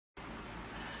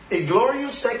A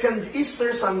glorious second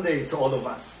Easter Sunday to all of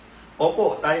us.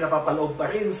 Opo, tayo napapaloob pa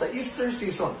rin sa Easter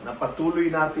season na patuloy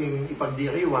nating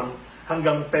ipagdiriwang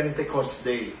hanggang Pentecost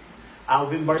Day.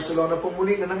 Alvin Barcelona po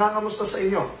muli na nangangamusta sa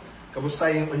inyo.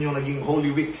 Kamusta yung inyong naging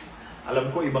Holy Week?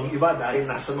 Alam ko ibang-iba dahil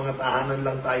nasa mga tahanan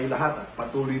lang tayo lahat at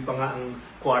patuloy pa nga ang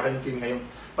quarantine ngayon.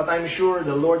 But I'm sure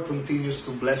the Lord continues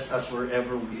to bless us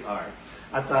wherever we are.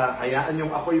 At hayaan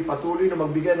yung ako'y patuloy na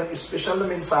magbigay ng espesyal na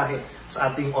mensahe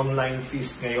sa ating online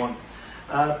feast ngayon.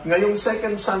 At ngayong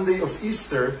second Sunday of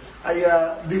Easter ay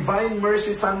Divine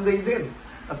Mercy Sunday din.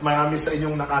 At marami sa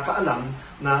inyong nakakaalam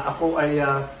na ako ay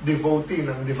devotee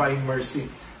ng Divine Mercy.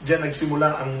 Diyan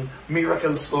nagsimula ang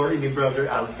miracle story ni Brother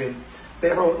Alvin.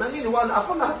 Pero naniniwala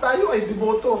ako lahat tayo ay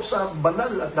deboto sa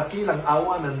banal at dakilang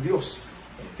awa ng Diyos.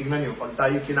 Tingnan nyo, pag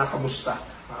tayo kinakamusta,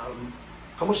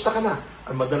 kamusta ka na?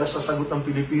 Ang madalas sa sagot ng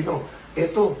Pilipino,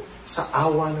 eto, sa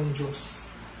awa ng Diyos,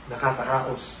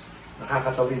 nakakaraos,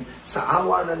 nakakatawid. Sa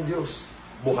awa ng Diyos,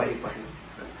 buhay pa rin.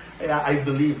 Kaya I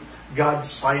believe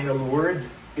God's final word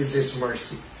is His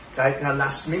mercy. Kahit nga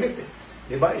last minute,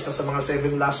 diba? Isa sa mga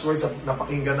 7 last words na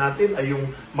napakinggan natin ay yung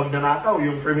magnanakaw,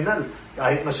 yung kriminal.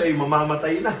 Kahit na siya ay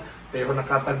mamamatay na, pero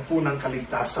nakatagpo ng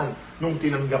kaligtasan nung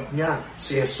tinanggap niya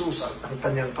si Jesus at ang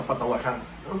kanyang kapatawaran.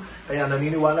 No? Kaya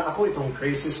naniniwala ako itong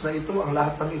crisis na ito, ang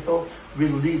lahat ng ito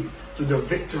will lead to the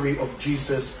victory of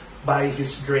Jesus by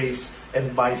His grace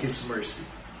and by His mercy.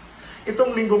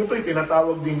 Itong linggong ito ay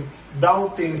tinatawag ding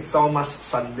Doubting Thomas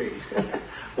Sunday.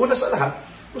 Una sa lahat,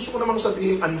 gusto ko namang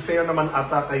sabihin unfair naman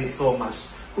ata kay Thomas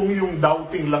kung yung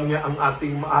doubting lang niya ang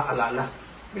ating maaalala.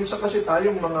 Minsan kasi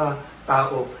tayong mga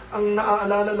tao, ang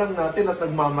naaalala lang natin at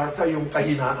nagmamarka yung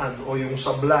kahinaan o yung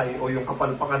sablay o yung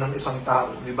kapalpakan ng isang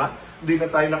tao, di ba? Hindi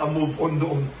na tayo naka-move on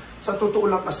doon. Sa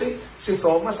totoo lang kasi, si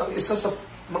Thomas ang isa sa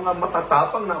mga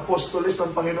matatapang na apostoles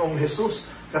ng Panginoong Jesus.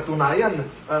 Katunayan,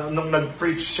 nung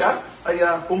nag-preach siya, ay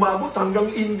umabot hanggang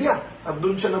India at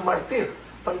doon siya na martyr.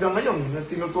 Hanggang ngayon,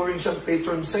 tinuturing siyang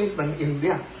patron saint ng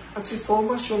India. At si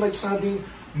Thomas yung nagsabing,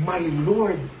 My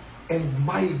Lord and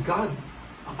my God.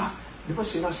 Aba, di ba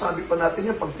sinasabi pa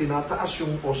natin yan pag tinataas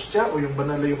yung ostya o yung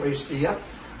banal na Eucharistia?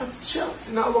 At siya,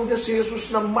 tinawag niya si Jesus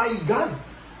na my God.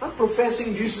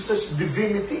 Professing Jesus'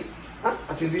 divinity.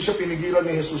 At hindi siya pinigilan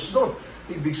ni Jesus doon.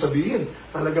 Ibig sabihin,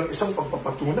 talagang isang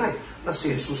pagpapatunay na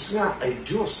si Jesus nga ay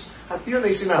Diyos. At yun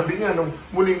ay sinabi niya nung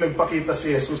muling nagpakita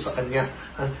si Jesus sa kanya.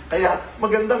 Kaya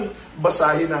magandang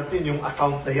basahin natin yung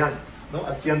account na yan. No?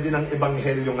 At yan din ang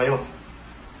ebanghelyo ngayon.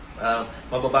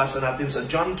 Mababasa natin sa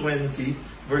John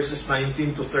 20, verses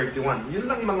 19 to 31. Yun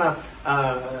lang mga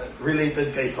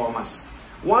related kay Thomas.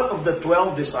 One of the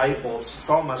 12 disciples,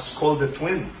 Thomas, called the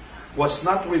twin, was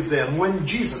not with them when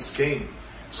Jesus came.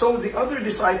 So the other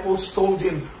disciples told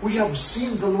him, We have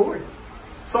seen the Lord.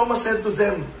 Thomas said to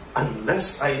them,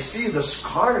 Unless I see the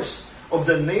scars of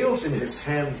the nails in his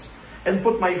hands, and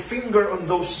put my finger on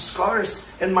those scars,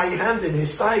 and my hand in his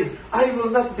side, I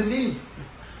will not believe.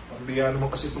 Pagbigyan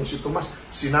naman kasi itong si Tomas,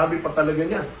 sinabi pa talaga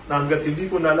niya, na hanggat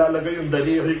hindi ko nalalagay yung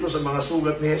daliri ko sa mga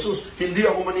sugat ni Jesus, hindi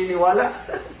ako maniniwala.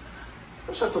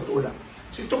 Sa totoo lang,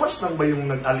 si Tomas lang ba yung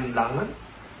nag-alinlangan?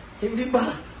 Hindi ba?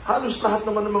 Halos lahat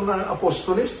naman ng mga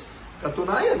apostoles,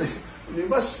 katunayan Di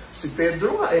ba? Si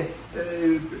Pedro nga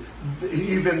he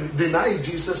even denied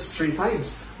Jesus 3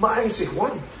 times. Maayong si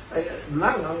Juan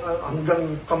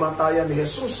hanggang kamatayan ni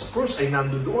Jesus sa krus ay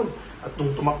nandoon. At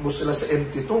nung tumakbo sila sa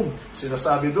empty tomb,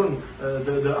 sinasabi doon,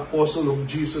 the apostle whom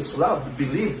Jesus loved,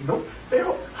 believed, no?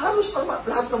 Pero halos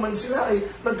lahat naman sila ay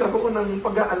nagkaroon ng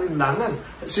pag-aalinlangan.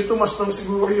 Si Tomas lang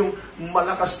siguro yung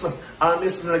malakas na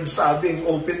honest na nagsabing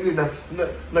openly na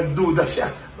nagduda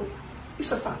siya.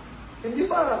 Isa pa, hindi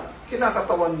ba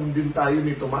kinakatawan din tayo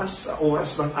ni Tomas sa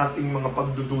oras ng ating mga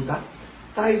pagdududa?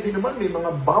 Tayo din naman may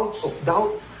mga bouts of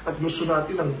doubt at gusto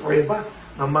natin ng prueba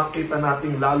na makita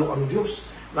nating lalo ang Diyos.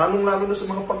 Lalong-lalo na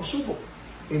sa mga pagsubok.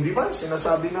 Hindi ba?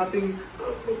 Sinasabi natin,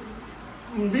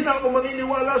 hindi na ako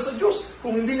maniniwala sa Diyos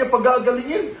kung hindi niya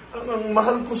pagagalingin ang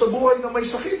mahal ko sa buhay na may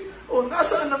sakit. O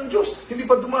nasaan ang Diyos? Hindi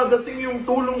pa dumadating yung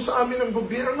tulong sa amin ng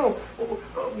gobyerno.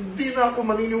 Hindi na ako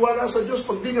maniniwala sa Diyos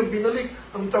pag di niya binalik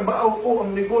ang trabaho ko,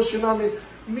 ang negosyo namin.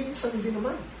 Minsan din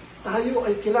naman, tayo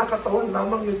ay kinakatawan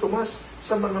lamang ni Tomas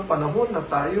sa mga panahon na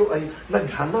tayo ay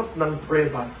naghanap ng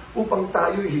prueba upang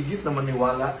tayo higit na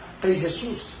maniwala kay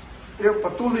Jesus. Pero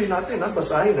patuloy natin,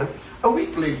 basahin. A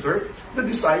week later, the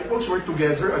disciples were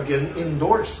together again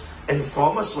indoors, and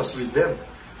Thomas was with them.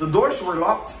 The doors were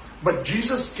locked, but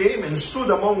Jesus came and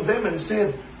stood among them and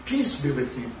said, Peace be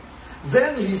with you.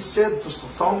 Then he said to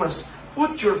Thomas,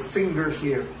 Put your finger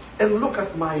here and look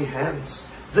at my hands.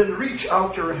 Then reach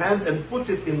out your hand and put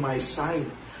it in my side.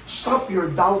 Stop your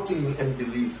doubting and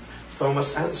believe.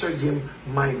 Thomas answered him,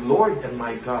 "My Lord and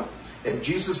my God." And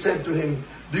Jesus said to him,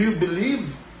 "Do you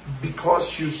believe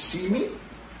because you see me?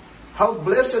 How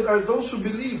blessed are those who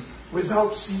believe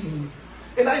without seeing me."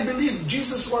 And I believe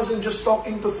Jesus wasn't just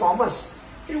talking to Thomas.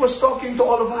 He was talking to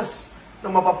all of us. Na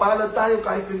mapapalad tayo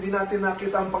kahit hindi natin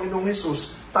nakita ang Panginoong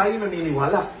Jesus, tayo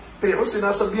naniniwala. Pero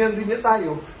sinasabihan din niya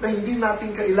tayo na hindi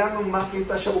natin kailangang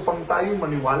makita siya upang tayo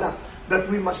maniwala. That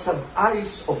we must have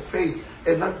eyes of faith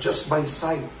and not just by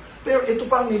sight. Pero ito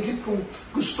pa ang higit kung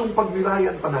gustong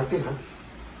pagnilayan pa natin.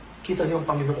 Kita niyo ang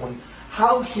Panginoon,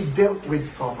 how He dealt with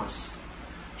Thomas.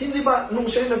 Hindi ba nung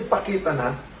siya nagpakita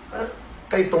na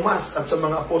kay Tomas at sa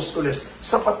mga apostoles,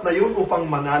 sapat na yun upang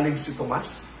manalig si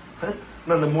Tomas?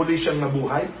 Na namuli siyang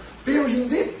nabuhay? Pero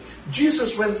hindi.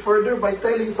 Jesus went further by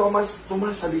telling Thomas,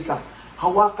 "Tomas, halika,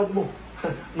 hawakan mo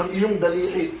ng iyong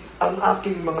daliri ang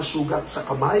aking mga sugat sa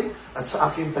kamay at sa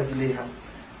aking tagiliran."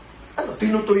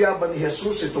 Tinutuya ba ni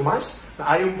Jesus si Tomas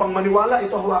na ayaw pang maniwala,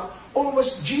 ito hawak? Or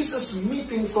was Jesus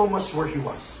meeting Thomas where he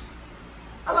was?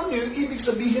 Alam niyo, yung ibig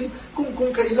sabihin, kung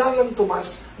kailangan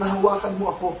Tomas na hawakan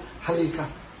mo ako, halika,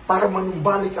 para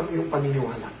manumbalik ang iyong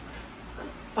paniniwala.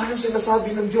 Parang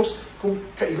sinasabi ng Diyos, kung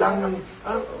kailangan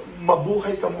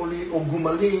mabuhay ka muli o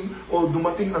gumaling o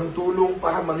dumating ang tulong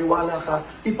para maniwala ka,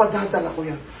 ipadadala ko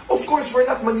yan. Of course, we're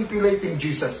not manipulating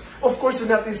Jesus. Of course,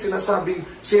 natin sinasabing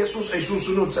si Jesus ay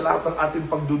susunod sa lahat ng ating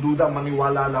pagdududa,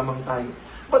 maniwala lamang tayo.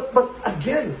 But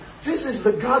again, this is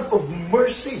the God of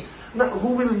mercy na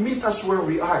who will meet us where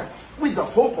we are. With the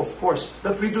hope, of course,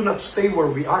 that we do not stay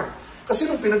where we are. Kasi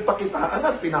nung pinagpakitaan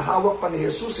at pinahawak pa ni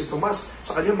Jesus si Tomas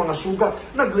sa kanyang mga sugat,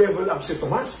 nag-level up si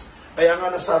Tomas. Kaya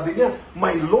nga nasabi niya,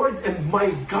 "My Lord and my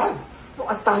God." No,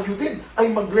 at tayo din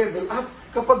ay mag-level up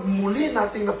kapag muli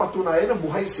nating napatunayan na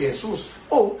buhay si Jesus.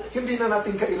 O hindi na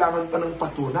natin kailangan pa ng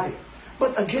patunay.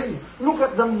 But again, look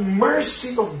at the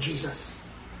mercy of Jesus.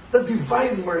 The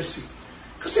divine mercy.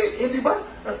 Kasi, di ba,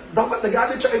 dapat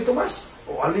nagalit siya kay Tomas.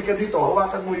 O, halika dito,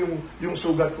 hawakan mo yung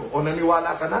sugat ko. O,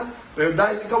 naniwala ka na. Pero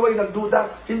dahil ikaw ay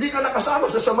nagduda, hindi ka nakasama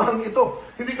sa samahang ito.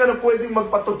 Hindi ka na pwedeng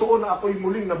magpatotoo na ako'y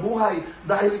muling nabuhay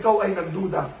dahil ikaw ay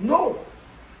nagduda. No.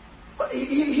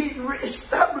 He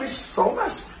re-established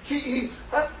Thomas.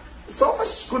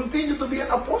 Thomas continued to be an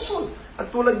apostle.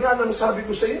 At tulad nga ng sabi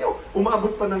ko sa inyo,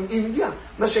 umabot pa ng India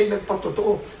na siya'y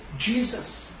nagpatotoo.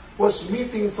 Jesus was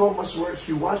meeting Thomas where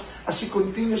he was as he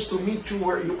continues to meet you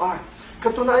where you are.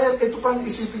 Katunayan, ito pa ang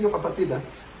isipin nyo kapatid,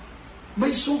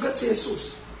 may sugat si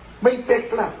Jesus. May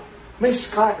peklat. May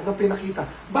scar na pinakita.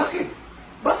 Bakit?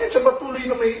 Bakit siya patuloy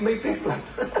na may peklat?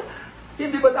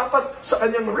 Hindi ba dapat sa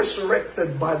kanyang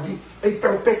resurrected body ay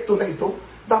perfecto na ito?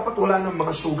 Dapat wala ng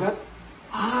mga sugat?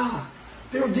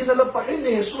 Pero dinala pa rin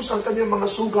ni Jesus ang kanyang mga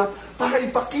sugat para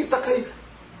ipakita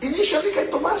initially kay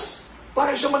Tomas.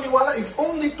 Para siya maniwala, if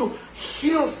only to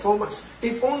heal Thomas.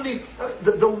 If only,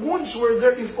 the wounds were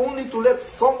there, if only to let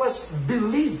Thomas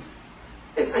believe.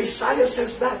 And Isaiah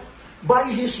says that, by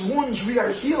His wounds we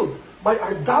are healed, by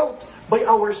our doubt, by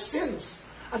our sins.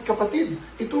 At kapatid,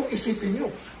 itong isipin nyo,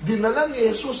 dinala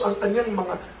ni Jesus ang kanyang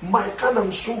mga marka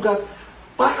ng sugat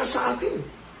para sa atin.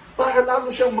 Para lalo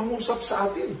siyang mangusap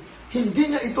sa atin. Hindi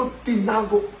niya ito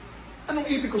tinago. Anong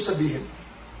ibig ko sabihin?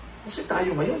 Kasi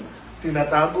tayo ngayon,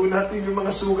 tinatago natin yung mga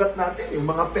sugat natin, yung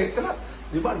mga peklat.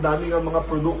 Di ba? Ang dami ng mga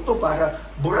produkto para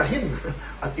burahin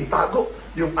at itago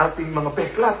yung ating mga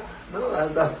peklat. No?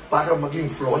 Para maging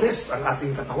flawless ang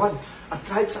ating katawan. At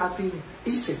kahit sa ating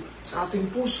isip, sa ating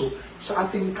puso, sa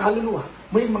ating kaluluwa,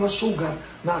 may mga sugat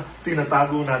na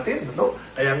tinatago natin. No?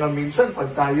 Kaya nga minsan,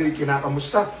 pag tayo'y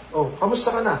kinakamusta,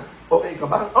 kamusta ka na? Okay ka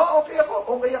ba? Okay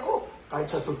ako. Kahit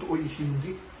sa totoo'y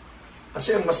hindi.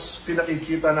 Kasi ang mas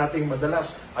pinakikita nating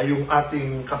madalas ay yung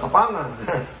ating katapangan,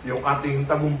 yung ating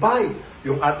tagumpay,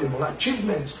 yung ating mga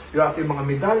achievements, yung ating mga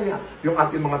medalya, yung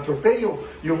ating mga tropeyo,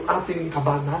 yung ating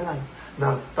kabanalan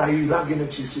na tayo'y laging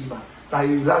nagsisimba,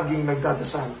 tayo'y laging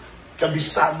nagdadasal.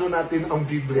 Kabisado natin ang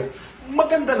Biblia.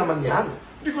 Maganda naman yan.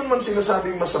 Hindi ko naman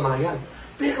sinasabing masama yan.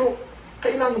 Pero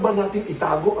kailangan ba natin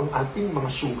itago ang ating mga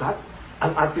sugat,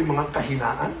 ang ating mga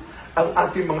kahinaan, ang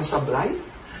ating mga sablay?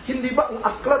 Hindi ba ang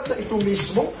aklat na ito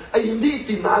mismo ay hindi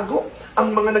itinago ang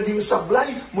mga naging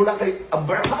sablay mula kay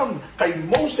Abraham, kay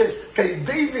Moses, kay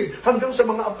David, hanggang sa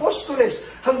mga apostoles,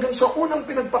 hanggang sa unang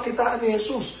pinagpakitaan ni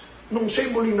Jesus nung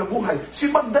siya'y muling nabuhay? Si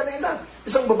Magdalena,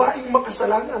 isang babaeng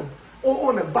makasalanan.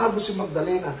 Oo, nagbago si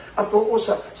Magdalena. At oo,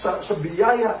 sa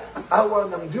biyaya at awa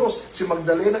ng Diyos, si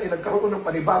Magdalena ay nagkaroon ng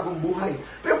panibagong buhay.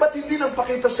 Pero ba't hindi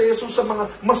nagpakita si Jesus sa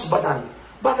mga mas banal?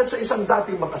 Bakit sa isang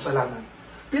dating makasalanan?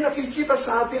 Pinakikita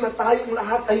sa atin na tayong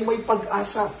lahat ay may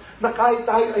pag-asa, na kahit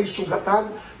tayo ay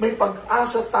sugatan, may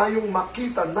pag-asa tayong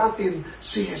makita natin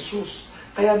si Jesus.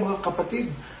 Kaya mga kapatid,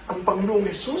 ang Panginoong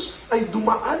Hesus ay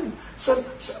dumaan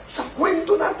sa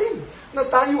kwento natin na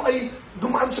tayo ay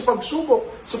dumaan sa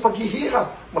pagsubok, sa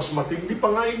paghihirap. Mas matindi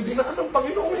pa nga yung dinaan ng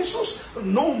Panginoong Hesus.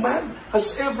 No man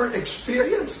has ever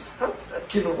experienced.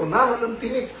 Kinurunahan ng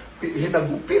tinik,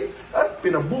 hinagupit, at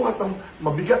pinabuhat ng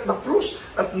mabigat na krus,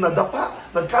 at nadapa,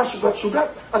 nagkasugat-sugat,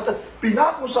 at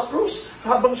pinako sa krus,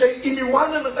 habang siya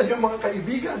iniwanan ng kanyang mga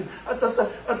kaibigan, at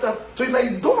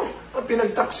trinaydor, at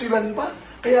pinagtaksilan pa.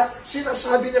 Kaya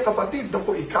sinasabi niya, kapatid,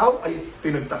 naku, ikaw ay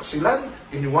pinagtaksilan,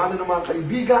 iniwanan ng mga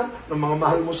kaibigan, ng mga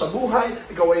mahal mo sa buhay,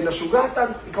 ikaw ay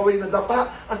nasugatan, ikaw ay nadapa,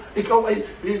 ikaw ay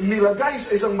nilagay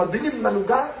sa isang madilim na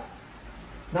lugar.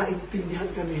 Naintindihan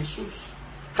ka ni Jesus.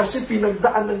 Kasi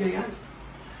pinagdaanan niya yan.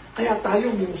 Kaya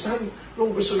tayo minsan,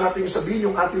 nung gusto nating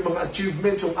sabihin yung ating mga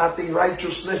achievements, yung ating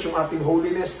righteousness, yung ating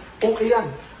holiness, okay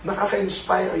yan.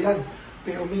 Nakaka-inspire yan.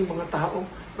 Pero may mga tao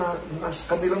na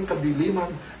sa kanilang kadiliman,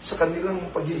 sa kanilang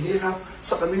paghihirap,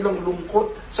 sa kanilang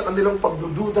lungkot, sa kanilang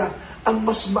pagdududa, ang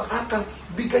mas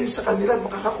makakabigay sa kanila,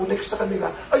 makakakonect sa kanila,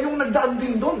 ay yung nagdaan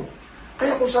din doon.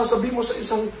 Kaya kung sasabihin mo sa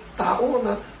isang tao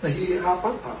na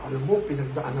nahihirapan, alam mo,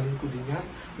 pinagdaanan ko din yan.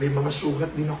 May mga sugat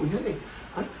din ako yan eh.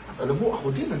 At alam mo, ako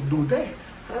din nagduda eh.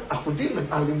 Ako din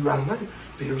nag-alinlangan.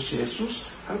 Pero si Jesus,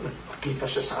 nagpakita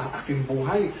siya sa aking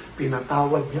buhay.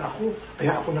 Pinatawad niya ako.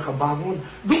 Kaya ako nakabangon.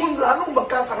 Doon lalong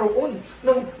magkakaroon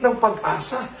ng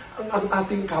pag-asa ang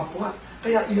ating kapwa.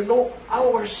 Kaya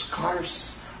our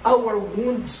scars, our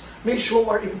wounds may show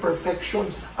our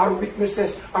imperfections, our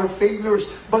weaknesses, our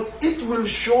failures, but it will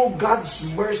show God's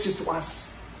mercy to us.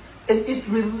 And it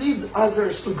will lead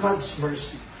others to God's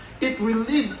mercy. It will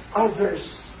lead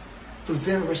others to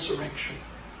their resurrection.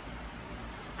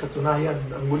 Katunayan,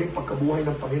 ang muling pagkabuhay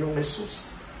ng Panginoong Hesus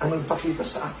ang nagpakita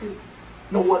sa atin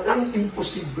na walang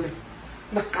imposible,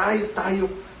 na kahit tayo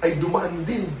ay dumaan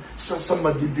din sa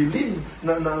madidilim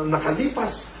na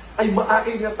nakalipas, ay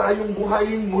maaari na tayong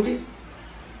buhayin muli.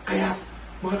 Kaya,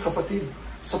 mga kapatid,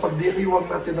 sa pagdiriwang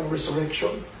natin ng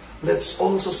resurrection, let's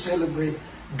also celebrate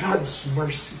God's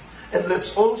mercy. And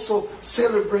let's also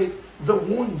celebrate the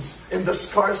wounds and the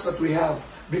scars that we have,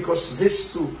 because this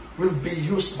too will be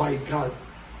used by God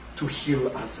to heal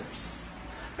others.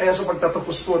 Kaya sa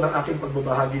pagtatapos po ng aking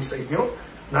pagbabahagi sa inyo,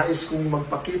 nais kong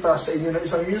magpakita sa inyo ng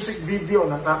isang music video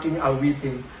ng aking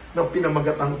awitin na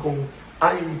pinamagatan kong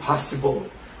I'm Possible.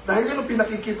 Dahil yun ang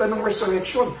pinakikita ng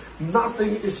resurrection.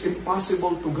 Nothing is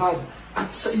impossible to God.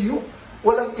 At sa iyo,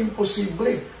 walang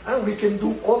imposible. We can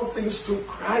do all things through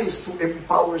Christ who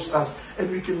empowers us.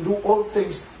 And we can do all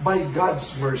things by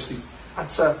God's mercy. At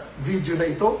sa video na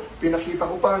ito, pinakita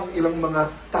ko pa ang ilang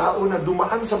mga tao na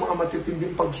dumaan sa mga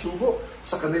matitinding pagsubok,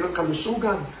 sa kanilang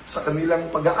kalusugan, sa kanilang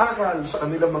pag-aaral, sa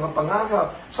kanilang mga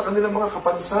pangarap, sa kanilang mga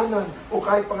kapansanan, o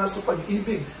kahit pa nga sa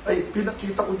pag-ibig. Ay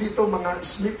pinakita ko dito mga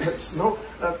snippets, no?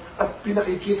 At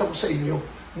pinakikita ko sa inyo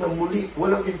na muli,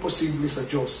 walang imposible sa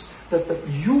Diyos. That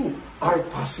you are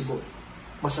possible.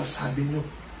 Masasabi nyo,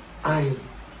 I'm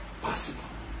possible.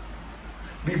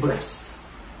 Be blessed.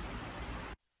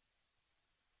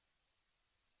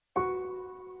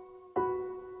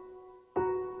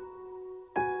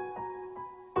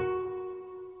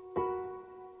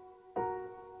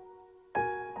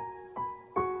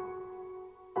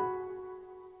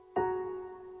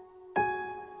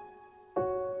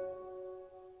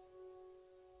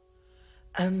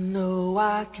 I know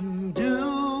I can do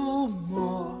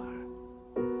more.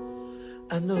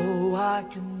 I know I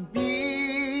can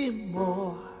be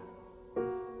more.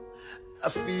 I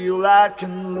feel I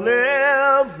can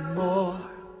live more.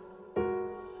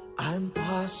 I'm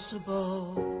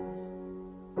possible.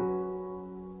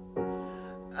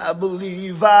 I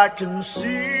believe I can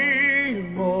see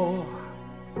more.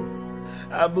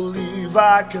 I believe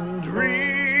I can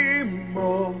dream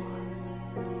more.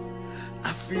 I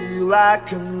feel I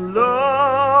can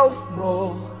love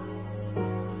more.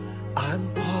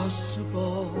 I'm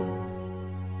possible.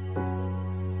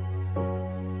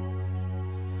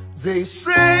 They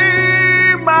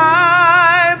say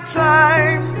my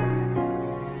time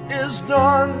is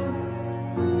done.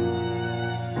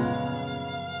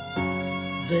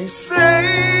 They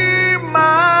say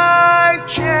my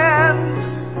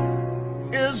chance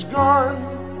is gone.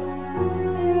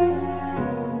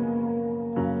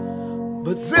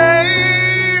 But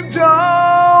they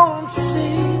don't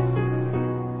see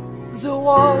the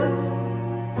one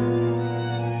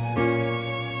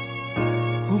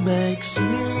who makes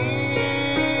me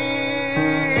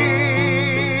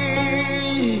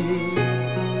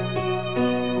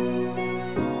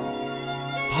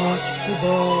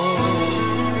possible.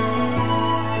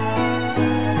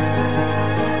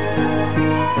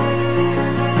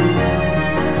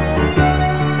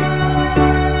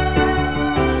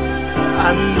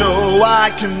 know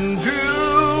I can do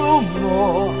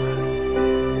more.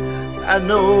 I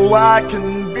know I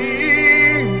can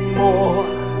be more.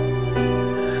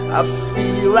 I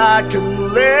feel I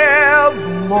can live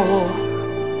more.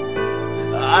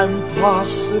 I'm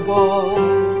possible.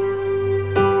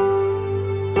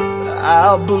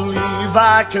 I believe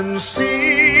I can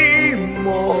see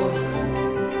more.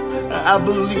 I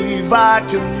believe I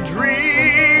can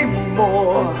dream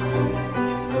more.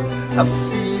 I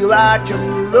feel I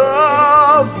can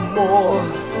love more.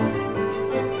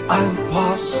 I'm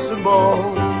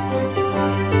possible.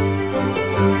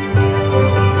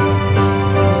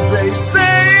 They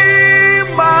say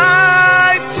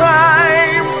my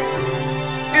time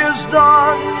is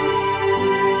done.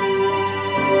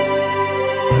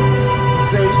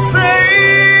 They say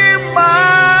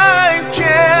my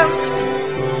chance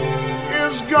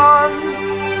is gone.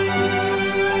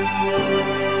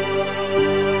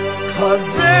 'Cause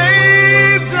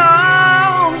they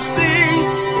don't see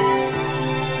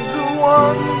the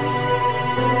one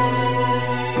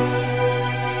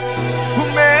who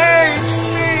makes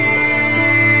me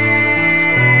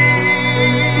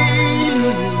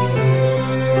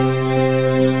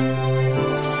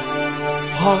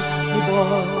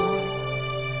possible.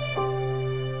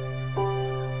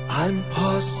 I'm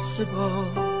possible.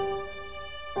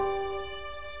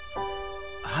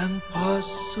 I'm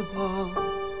possible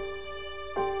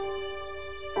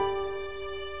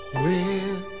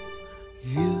with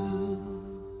you.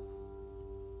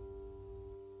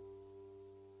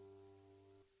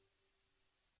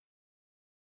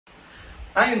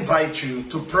 I invite you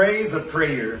to pray the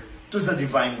prayer to the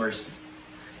Divine Mercy.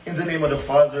 In the name of the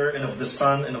Father, and of the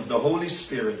Son, and of the Holy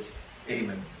Spirit.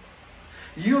 Amen.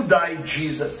 You died,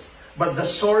 Jesus, but the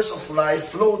source of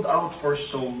life flowed out for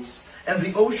souls, and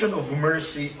the ocean of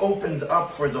mercy opened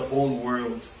up for the whole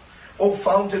world. O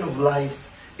fountain of life,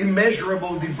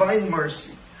 immeasurable divine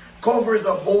mercy, cover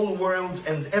the whole world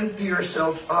and empty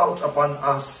yourself out upon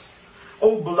us.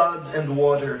 O blood and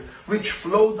water, which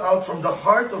flowed out from the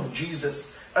heart of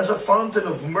Jesus as a fountain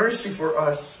of mercy for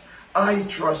us, I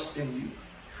trust in you.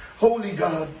 Holy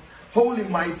God, Holy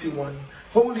Mighty One,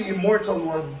 Holy Immortal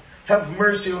One, have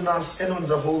mercy on us and on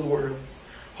the whole world.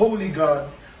 Holy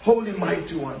God, Holy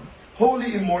Mighty One,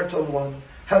 Holy Immortal One,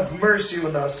 have mercy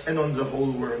on us and on the whole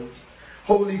world.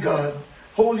 Holy God,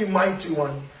 Holy Mighty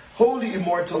One, Holy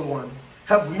Immortal One,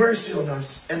 have mercy on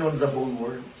us and on the whole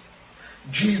world.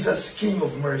 Jesus, King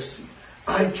of Mercy,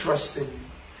 I trust in you.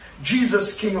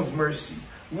 Jesus, King of Mercy,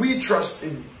 we trust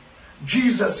in you.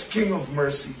 Jesus, King of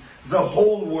Mercy, the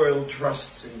whole world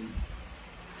trusts in you.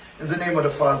 In the name of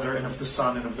the Father, and of the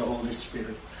Son, and of the Holy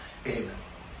Spirit. Amen.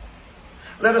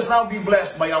 Let us now be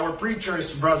blessed by our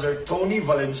preachers, Brother Tony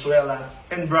Valenzuela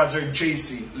and Brother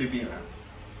JC Libiran.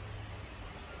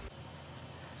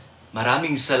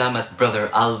 Maraming salamat, Brother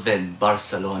Alvin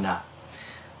Barcelona.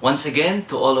 Once again,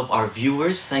 to all of our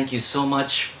viewers, thank you so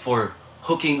much for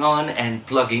hooking on and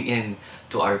plugging in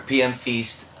to our PM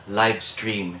Feast live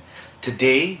stream.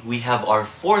 Today, we have our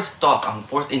fourth talk, ang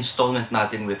fourth installment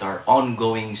natin with our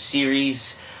ongoing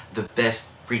series, The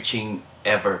Best Preaching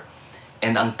Ever.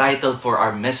 And ang title for our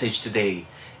message today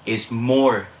is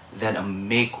More Than a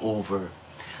Makeover.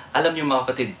 Alam niyo mga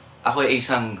kapatid, ako ay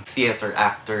isang theater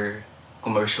actor,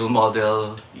 commercial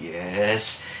model,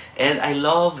 yes. And I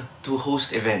love to host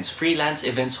events, freelance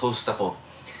events host ako.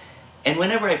 And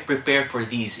whenever I prepare for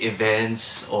these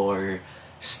events or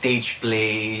stage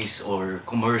plays or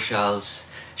commercials,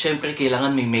 syempre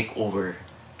kailangan may makeover.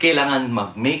 Kailangan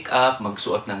mag-makeup,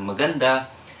 magsuot ng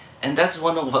maganda. And that's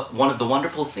one of the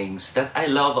wonderful things that I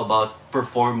love about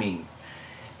performing.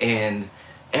 And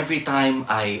every time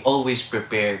I always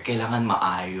prepare, kailangan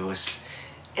maayos.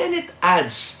 And it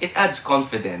adds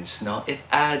confidence, no? It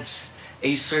adds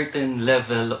a certain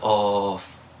level of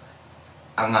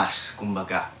angas,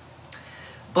 kumbaga.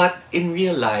 But in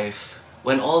real life,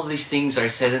 when all these things are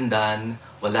said and done,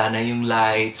 wala na yung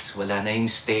lights, wala na yung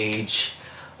stage,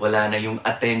 wala na yung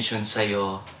attention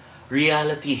sa'yo,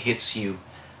 reality hits you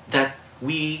that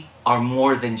we are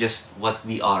more than just what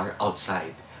we are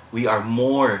outside. We are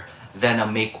more than a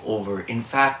makeover. In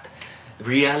fact,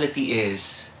 reality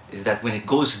is that when it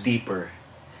goes deeper,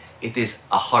 it is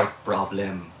a heart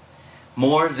problem.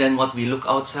 More than what we look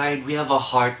outside, we have a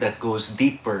heart that goes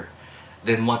deeper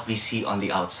than what we see on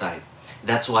the outside.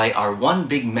 That's why our one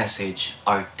big message,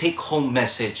 our take-home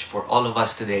message for all of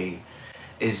us today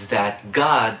is that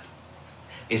God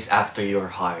is after your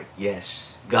heart.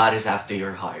 Yes, God is after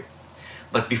your heart.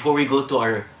 But before we go to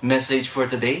our message for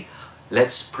today,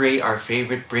 let's pray our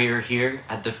favorite prayer here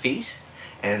at the feast.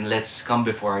 And let's come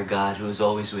before our God who is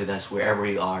always with us wherever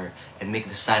we are and make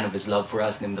the sign of His love for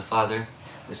us. In the name of the Father,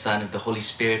 the Son, of the Holy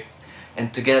Spirit.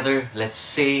 And together, let's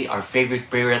say our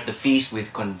favorite prayer at the feast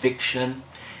with conviction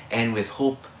and with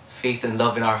hope, faith, and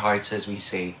love in our hearts as we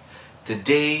say,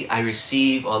 today I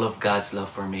receive all of God's love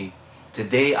for me.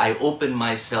 Today I open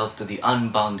myself to the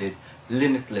unbounded,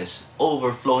 limitless,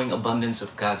 overflowing abundance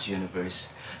of God's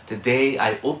universe. Today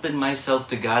I open myself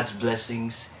to God's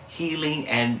blessings, healing,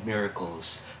 and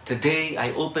miracles. Today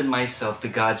I open myself to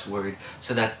God's word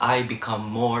so that I become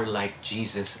more like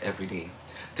Jesus every day.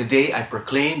 Today I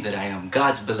proclaim that I am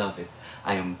God's beloved,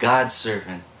 I am God's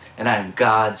servant, and I am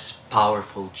God's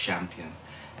powerful champion.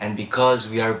 And because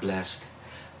we are blessed,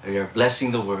 we are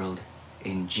blessing the world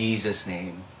in Jesus'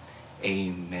 name.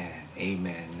 Amen.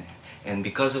 Amen. And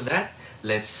because of that,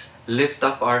 let's lift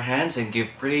up our hands and give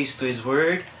praise to His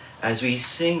word as we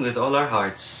sing with all our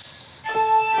hearts.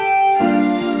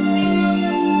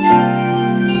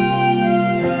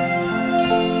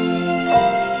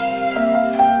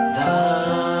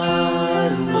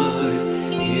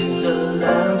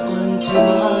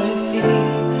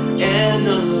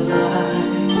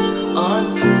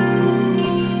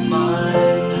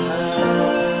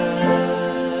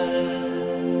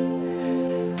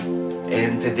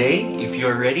 Today, if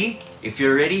you're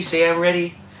ready, say I'm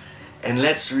ready. And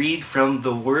let's read from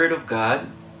the Word of God.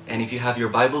 And if you have your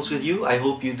Bibles with you, I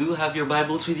hope you do have your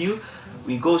Bibles with you.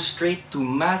 We go straight to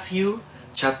Matthew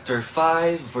chapter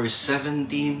 5, verse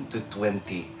 17 to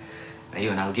 20.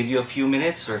 Ayun, I'll give you a few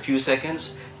minutes or a few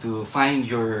seconds to find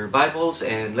your Bibles.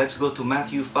 And let's go to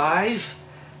Matthew 5,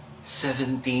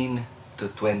 17 to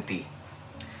 20.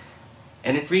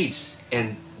 And it reads,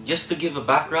 and just to give a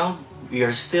background, we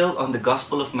are still on the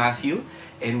Gospel of Matthew,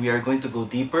 and we are going to go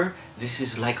deeper. This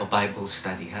is like a Bible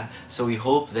study, huh? So we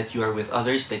hope that you are with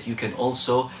others, that you can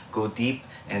also go deep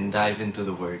and dive into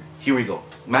the Word. Here we go.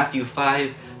 Matthew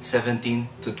 5, 17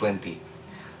 to 20.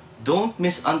 Don't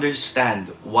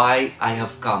misunderstand why I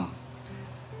have come.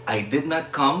 I did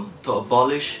not come to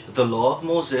abolish the law of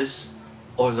Moses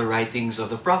or the writings of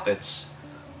the prophets.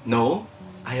 No,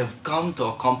 I have come to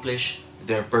accomplish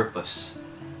their purpose.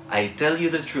 I tell you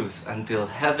the truth, until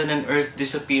heaven and earth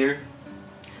disappear,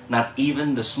 not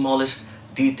even the smallest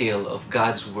detail of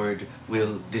God's word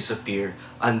will disappear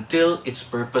until its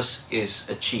purpose is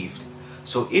achieved.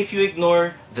 So if you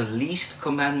ignore the least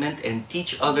commandment and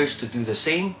teach others to do the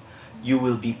same, you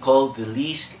will be called the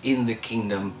least in the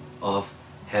kingdom of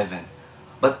heaven.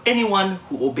 But anyone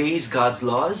who obeys God's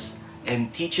laws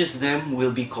and teaches them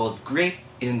will be called great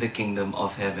in the kingdom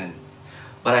of heaven.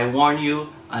 But I warn you,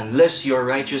 unless your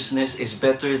righteousness is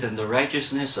better than the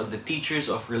righteousness of the teachers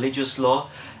of religious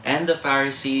law and the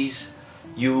Pharisees,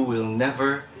 you will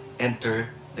never enter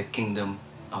the kingdom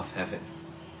of heaven.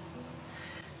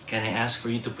 Can I ask for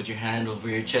you to put your hand over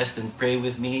your chest and pray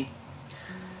with me?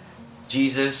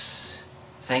 Jesus,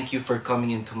 thank you for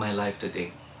coming into my life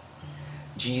today.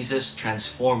 Jesus,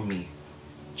 transform me,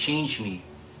 change me,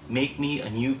 make me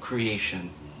a new creation,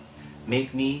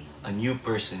 make me a new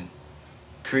person.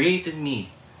 Create in me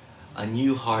a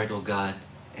new heart, O God,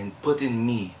 and put in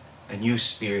me a new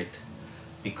spirit.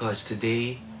 Because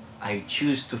today I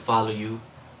choose to follow you,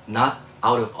 not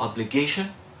out of obligation,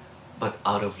 but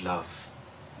out of love.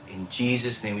 In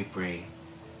Jesus' name we pray.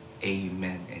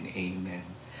 Amen and amen.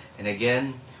 And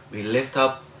again, we lift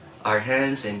up our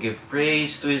hands and give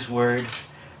praise to His word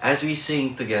as we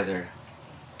sing together.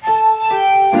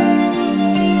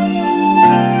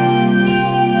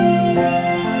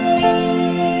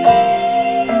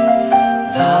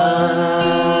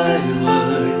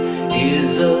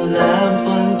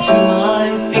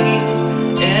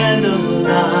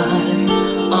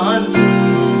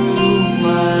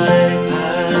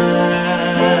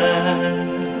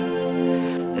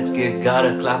 God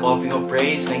a clap offering of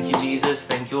praise. Thank you, Jesus.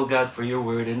 Thank you, O God, for your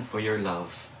word and for your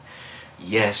love.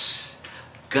 Yes,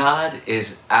 God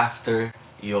is after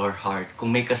your heart. Kung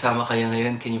may kasama kayo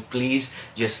ngayon, can you please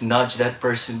just nudge that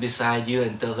person beside you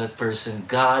and tell that person,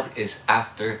 God is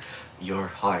after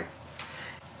your heart.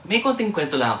 May konting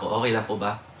kwento lang ako. Okay lang po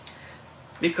ba?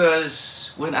 Because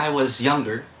when I was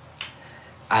younger,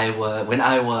 when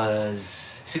I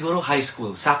was siguro high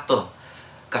school, sakto.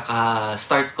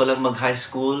 Kaka-start ko lang mag-high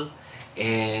school.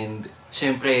 And,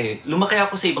 syempre, lumaki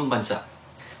ako sa ibang bansa.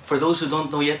 For those who don't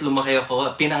know yet,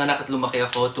 pinanganak at lumaki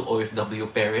ako to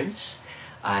OFW parents.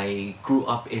 I grew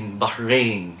up in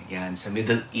Bahrain, yan, sa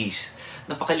Middle East.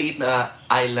 Napakaliit na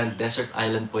island, desert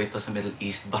island po ito sa Middle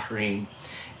East, Bahrain.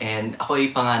 And ako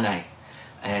ay panganay.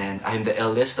 And I'm the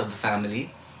eldest of the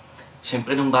family.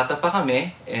 Siyempre, nung bata pa kami,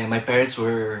 my parents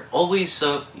were always,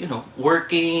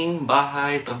 working,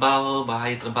 bahay,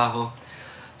 trabaho.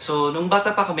 So, nung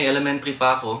bata pa kami, elementary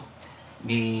pa ako,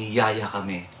 may yaya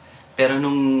kami. Pero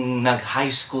nung nag-high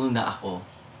school na ako,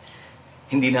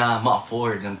 hindi na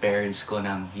ma-afford ng parents ko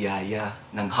ng yaya,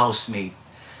 ng housemate.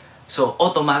 So,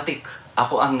 automatic,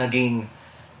 ako ang naging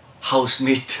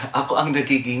housemate. Ako ang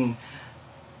nagiging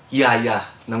yaya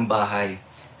ng bahay.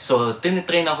 So,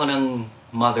 tinitrain ako ng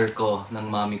mother ko, ng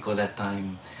mommy ko that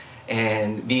time.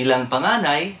 And bilang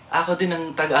panganay, ako din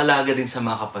ang tag-alaga din sa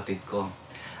mga kapatid ko.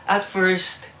 At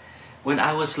first, when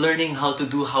I was learning how to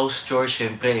do house chores,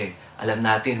 syempre, alam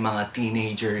natin mga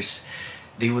teenagers,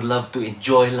 they would love to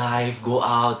enjoy life, go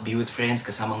out, be with friends,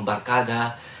 kasamang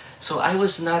barkada. So I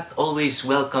was not always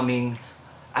welcoming.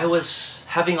 I was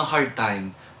having a hard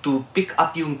time to pick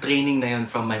up yung training na yun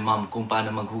from my mom kung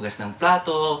paano maghugas ng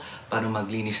plato, paano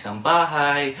maglinis ng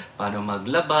bahay, paano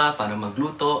maglaba, paano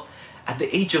magluto. At the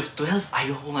age of 12,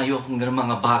 ayokong ganun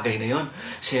mga bagay na yun.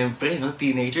 Siyempre,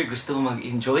 teenager, gusto ko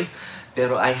mag-enjoy.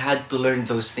 Pero I had to learn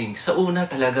those things. Sa una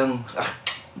talagang,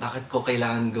 bakit ko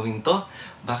kailangan gawin to?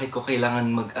 Bakit ko kailangan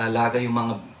mag-alaga yung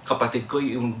mga kapatid ko,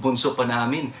 yung bunso pa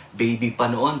namin, baby pa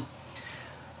noon.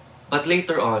 But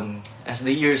later on, as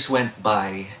the years went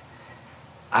by,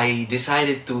 I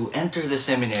decided to enter the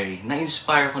seminary.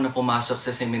 Na-inspire ko na pumasok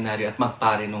sa seminary at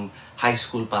magpare nung high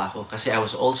school pa ako. Kasi I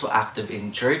was also active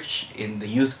in church, in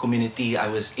the youth community I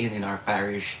was in our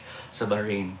parish sa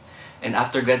Bahrain. And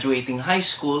after graduating high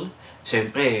school,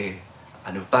 siyempre,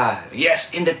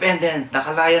 yes, independent,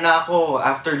 nakalaya na ako.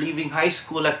 After leaving high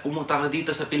school at pumunta ko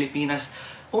dito sa Pilipinas,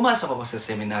 pumasok ako sa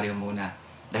seminaryo muna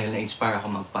dahil na-inspire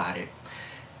ako magpare.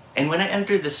 And when I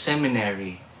entered the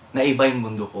seminary, naiba yung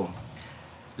mundo ko.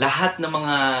 Lahat ng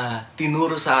mga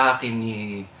tinuro sa akin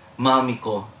ni mami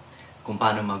ko, kung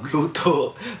paano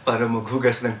magluto, paano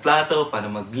maghugas ng plato, paano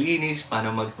maglinis,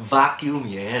 paano mag-vacuum,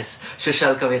 yes.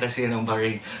 Social kami kasi ng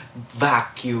Bahrain,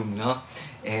 vacuum, no?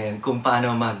 And kung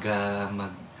paano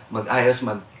mag-ayos,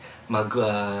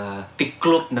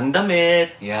 tiklop ng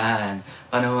damit, yan.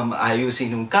 Paano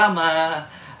maayusin yung kama,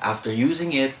 after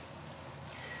using it.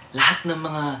 Lahat ng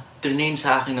mga trinain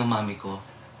sa akin ng mami ko,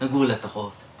 nagulat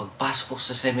ako. Pagpasok ko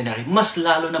sa seminary, mas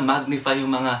lalo na magnify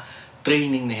yung mga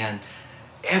training na yan.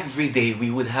 Every day, we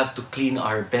would have to clean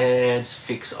our beds,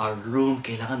 fix our room,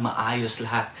 kailangan maayos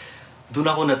lahat.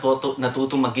 Doon ako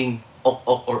natuto maging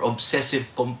ok-ok or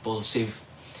obsessive-compulsive.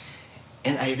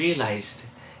 And I realized,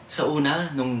 sa una,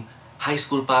 nung high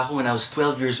school pa ako, when I was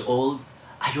 12 years old,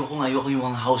 ayoko yung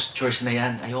mga house chores na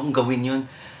yan. Ayokong gawin yun.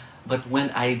 But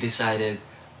when I decided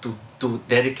to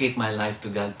dedicate my life to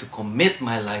God, to commit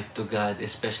my life to God,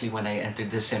 especially when I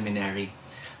entered the seminary,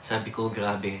 sabi ko,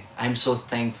 grabe, I'm so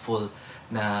thankful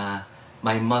na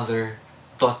my mother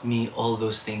taught me all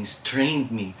those things,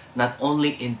 trained me, not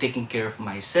only in taking care of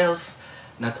myself,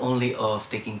 not only of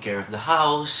taking care of the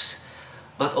house,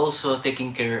 but also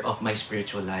taking care of my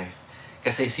spiritual life.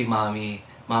 Kasi si mami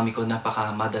ko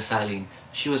napaka-madasalin.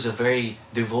 She was a very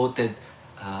devoted,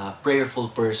 prayerful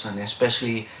person,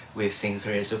 especially with Saint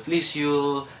Teresa of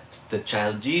Lisieux, the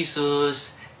Child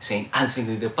Jesus, Saint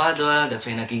Anthony de Padua. That's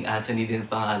why naging Anthony din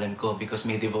pangalan ko, because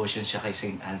may devotion siya kay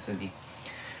Saint Anthony.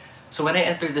 So when I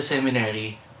entered the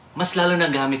seminary, mas lalo na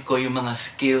gamit ko yung mga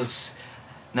skills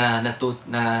na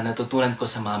natutunan ko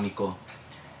sa mami ko.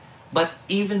 But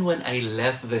even when I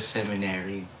left the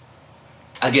seminary,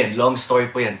 again, long story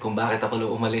po yan kung bakit ako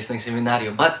umalis ng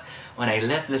seminaryo. But when I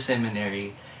left the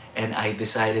seminary and I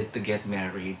decided to get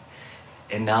married,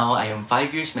 and now I am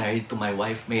 5 years married to my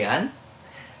wife, Mayan.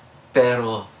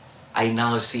 Pero I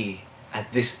now see,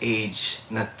 at this age,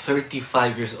 na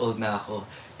 35 years old na ako,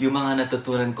 yung mga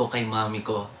natutunan ko kay mami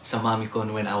ko, sa mami ko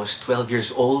when I was 12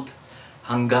 years old,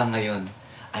 hanggang ngayon,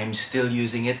 I'm still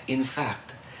using it. In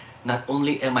fact, not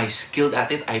only am I skilled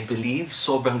at it, I believe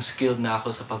sobrang skilled na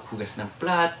ako sa paghugas ng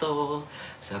plato,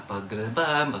 sa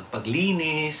paglaba,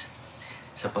 magpaglinis,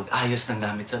 sa pag-ayos ng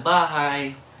gamit sa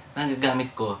bahay, na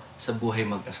nagagamit ko sa buhay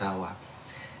mag-asawa.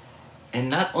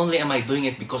 And not only am I doing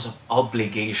it because of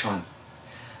obligation,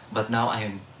 but now I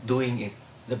am doing it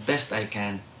the best I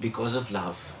can because of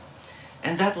love.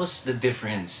 And that was the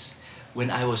difference.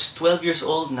 When I was 12 years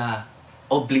old na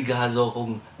obligado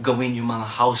kong gawin yung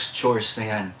mga house chores na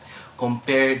yan,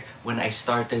 compared when I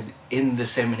started in the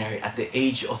seminary at the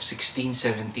age of 16,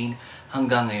 17,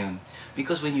 hanggang ngayon.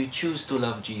 Because when you choose to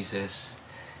love Jesus,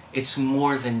 it's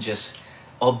more than just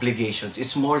obligations.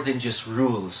 It's more than just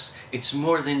rules. It's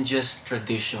more than just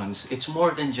traditions. It's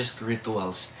more than just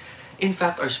rituals. In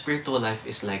fact, our spiritual life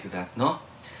is like that, no?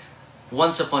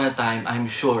 Once upon a time, I'm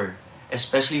sure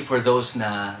especially for those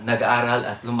na nag-aaral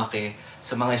at lumaki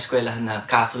sa mga eskwelahan na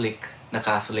Catholic,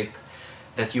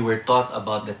 that you were taught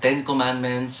about the 10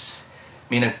 Commandments,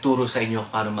 may nagturo sa inyo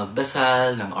paano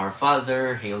magdasal ng Our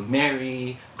Father, Hail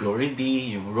Mary, Glory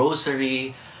Be, yung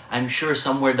Rosary. I'm sure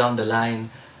somewhere down the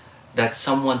line that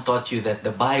someone taught you that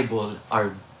the Bible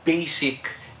are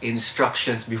basic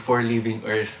instructions before leaving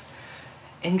earth.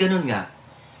 And ganun nga.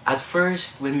 At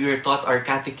first, when we were taught our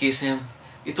catechism,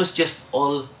 it was just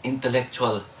all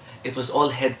intellectual. It was all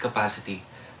head capacity.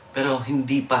 Pero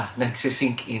hindi pa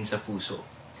nagsisink in sa puso.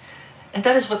 And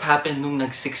that is what happened nung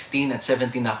nag-16 at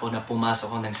 17 ako na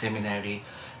pumasok ako ng seminary.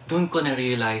 Doon ko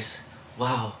na-realize,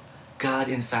 wow,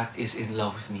 God in fact is in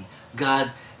love with me.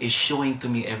 God is showing to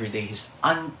me every day His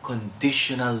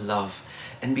unconditional love.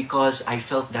 And because I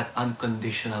felt that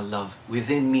unconditional love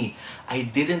within me, I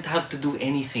didn't have to do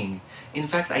anything.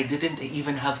 In fact, I didn't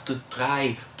even have to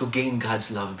try to gain God's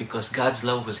love because God's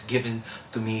love was given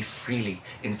to me freely.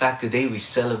 In fact, today we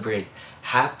celebrate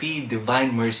Happy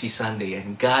Divine Mercy Sunday,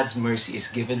 and God's mercy is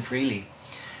given freely.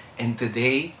 And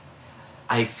today,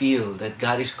 I feel that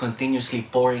God is continuously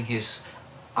pouring His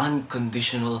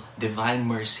unconditional divine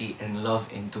mercy and love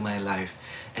into my life.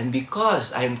 And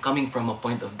because I am coming from a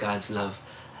point of God's love,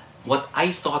 what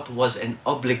I thought was an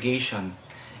obligation,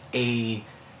 a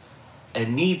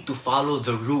need to follow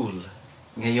the rule,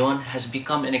 ngayon has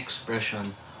become an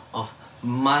expression of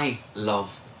my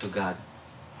love to God,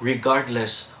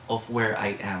 regardless of where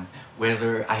I am,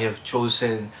 whether I have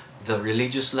chosen the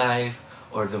religious life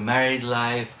or the married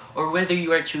life, or whether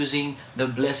you are choosing the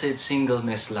blessed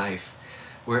singleness life.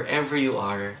 Wherever you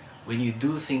are, when you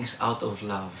do things out of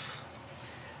love,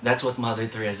 that's what Mother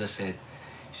Teresa said.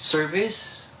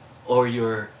 Service or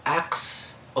your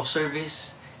acts of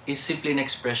service is simply an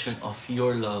expression of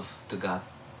your love to God.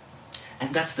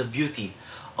 And that's the beauty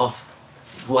of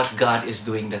what God is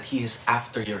doing, that He is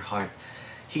after your heart.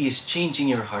 He is changing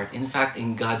your heart. In fact,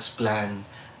 in God's plan,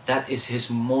 that is His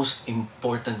most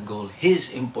important goal.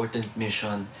 His important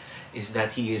mission is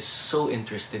that He is so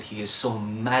interested, He is so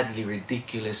madly,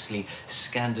 ridiculously,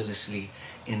 scandalously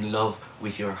in love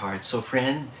with your heart. So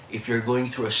friend, if you're going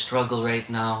through a struggle right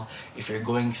now, if you're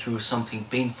going through something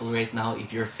painful right now,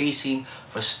 if you're facing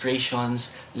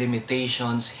frustrations,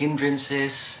 limitations,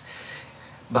 hindrances,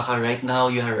 baka right now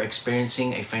you are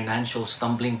experiencing a financial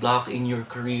stumbling block in your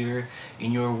career,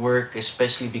 in your work,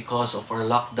 especially because of our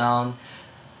lockdown.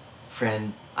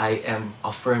 Friend, I am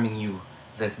affirming you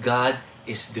that God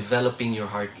is developing your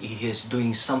heart. He is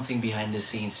doing something behind the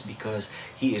scenes because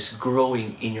He is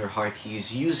growing in your heart. He is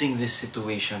using this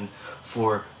situation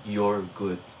for your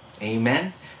good.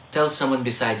 Amen? Tell someone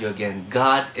beside you again,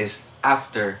 God is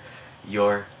after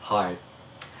your heart.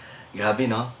 Grabe,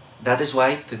 no? That is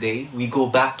why today we go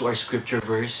back to our scripture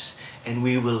verse and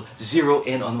we will zero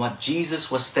in on what Jesus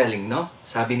was telling, no?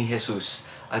 Sabi ni Jesus,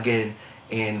 again,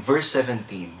 in verse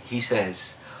 17, He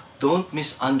says, "Don't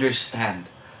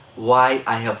misunderstand why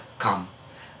I have come.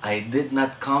 I did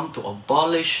not come to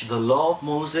abolish the law of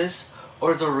Moses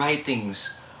or the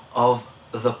writings of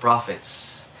the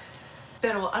prophets."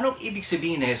 Pero anong ibig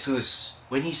sabihin ni Jesus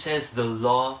when He says the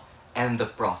law and the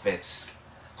prophets?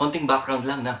 Konting background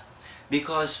lang na.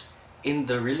 Because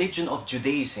in the religion of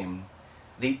Judaism,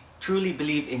 they truly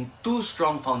believe in two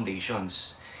strong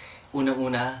foundations.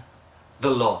 Unang-una, the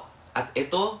law. At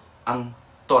ito, ang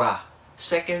Torah.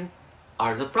 Second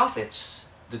are the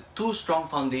prophets. The two strong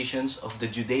foundations of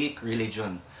the Judaic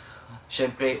religion.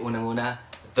 Siyempre, unang-una,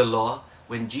 the law.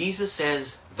 When Jesus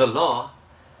says the law,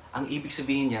 ang ibig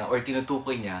sabihin niya or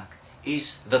tinutukoy niya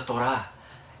is the Torah.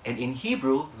 And in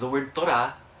Hebrew, the word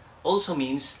Torah also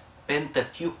means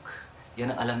Pentateuch.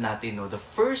 Yan ang alam natin, no? The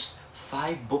first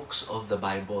 5 books of the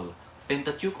Bible.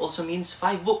 Pentateuch also means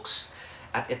 5 books.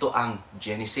 At ito ang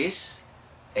Genesis,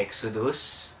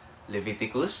 Exodus,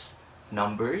 Leviticus,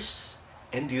 Numbers,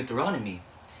 and Deuteronomy.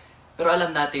 Pero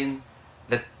alam natin,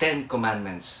 the 10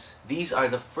 Commandments. These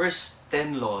are the first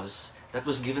 10 laws that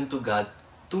was given to God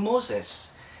to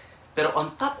Moses. Pero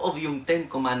on top of yung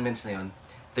 10 Commandments na yun,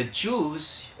 the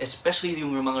Jews, especially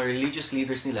yung mga religious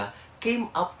leaders nila, came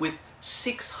up with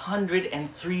 603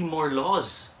 more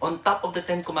laws on top of the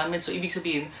 10 Commandments. So, ibig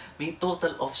sabihin, may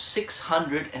total of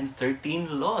 613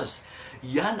 laws.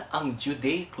 Yan ang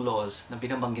Judaic laws na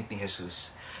binabanggit ni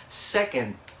Jesus.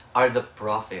 Second are the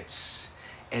prophets.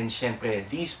 And syempre,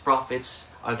 these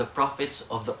prophets are the prophets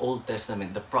of the Old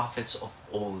Testament, the prophets of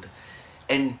old.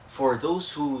 And for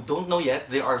those who don't know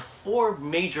yet, there are 4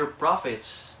 major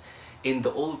prophets in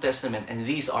the Old Testament. And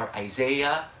these are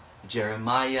Isaiah,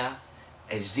 Jeremiah,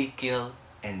 Ezekiel,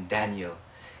 and Daniel.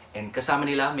 And kasama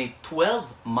nila may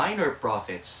 12 minor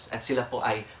prophets. At sila po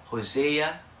ay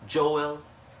Hosea, Joel,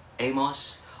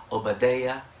 Amos,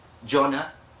 Obadiah,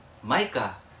 Jonah,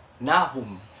 Micah,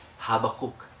 Nahum,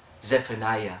 Habakkuk,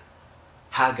 Zephaniah,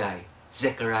 Haggai,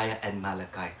 Zechariah, and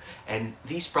Malachi. And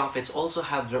these prophets also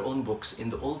have their own books in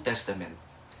the Old Testament.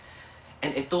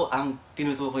 And ito ang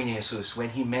tinutukoy ni Jesus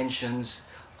when He mentions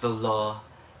the law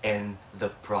and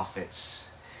the prophets.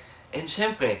 And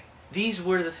syempre, these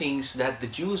were the things that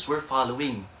the Jews were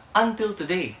following until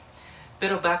today.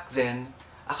 Pero back then,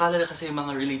 akala na kasi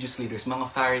mga religious leaders,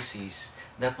 mga Pharisees,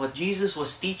 that what Jesus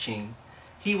was teaching,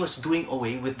 He was doing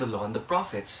away with the law and the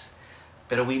prophets.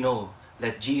 Pero we know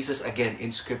that Jesus again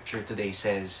in Scripture today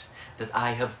says that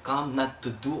I have come not to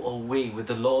do away with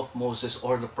the law of Moses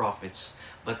or the prophets,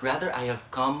 but rather I have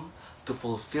come to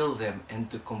fulfill them and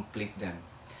to complete them.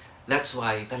 That's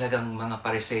why talagang mga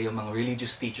Pariseo, mga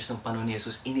religious teachers ng panahon ni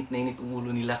Jesus, init na init ang ulo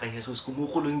nila kay Jesus,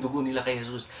 kumukulo yung dugo nila kay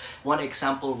Jesus. One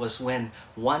example was when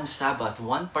one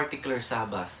particular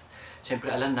Sabbath,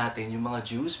 syempre alam natin, yung mga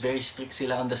Jews, very strict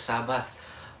sila on the Sabbath.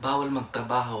 Bawal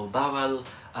magtrabaho, bawal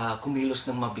kumilos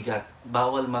ng mabigat,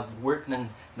 bawal mag-work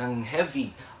ng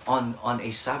heavy on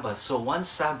a Sabbath. So one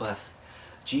Sabbath,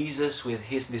 Jesus with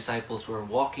His disciples were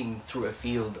walking through a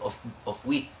field of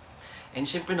wheat. And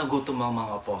syempre nagutom ang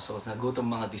mga apostles, nagutom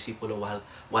mga disipulo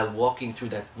while walking through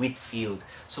that wheat field.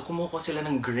 So kumuha sila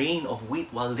ng grain of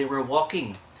wheat while they were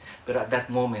walking. Pero at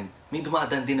that moment, may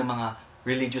dumadaan din ng mga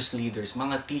religious leaders,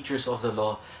 mga teachers of the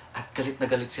law, at galit na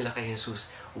galit sila kay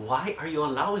Jesus. Why are you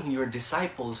allowing your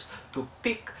disciples to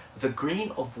pick the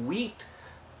grain of wheat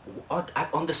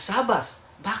on the Sabbath?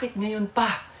 Bakit ngayon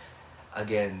pa?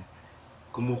 Again,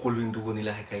 kumukulo yung dugo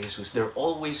nila kay Jesus. They're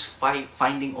always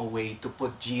finding a way to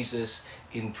put Jesus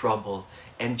in trouble.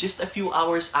 And just a few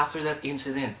hours after that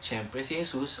incident, syempre si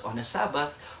Jesus on a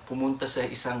Sabbath, pumunta sa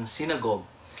isang sinagoga.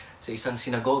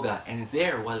 And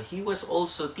there, while He was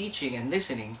also teaching and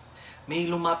listening, may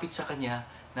lumapit sa Kanya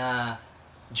na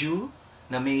Jew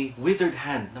na may withered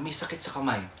hand, na may sakit sa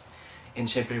kamay. And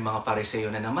syempre yung mga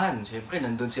Pariseo na naman, syempre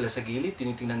nandun sila sa gilid,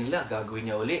 tinitingnan nila, gagawin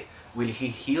niya uli. Will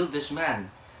He heal this man?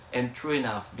 And true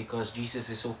enough, because Jesus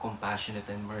is so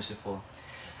compassionate and merciful,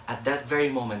 at that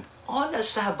very moment, on a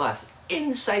Sabbath,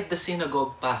 inside the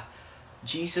synagogue pa,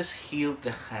 Jesus healed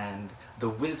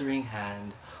the withering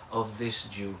hand of this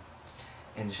Jew.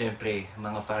 And syempre,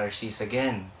 mga Pharisees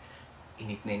again,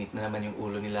 init na naman yung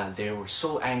ulo nila. They were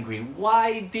so angry.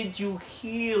 Why did you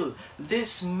heal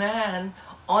this man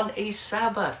on a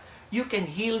Sabbath? You can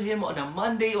heal him on a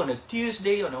Monday, on a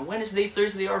Tuesday, on a Wednesday,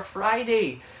 Thursday, or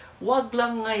Friday. Wag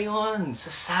lang ngayon sa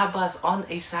Sabbath, on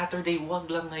a Saturday, wag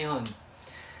lang ngayon.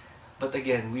 But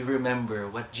again, we remember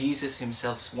what Jesus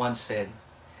Himself once said,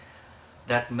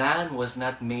 that man was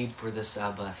not made for the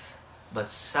Sabbath,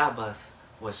 but Sabbath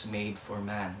was made for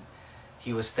man.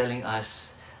 He was telling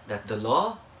us that the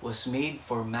law was made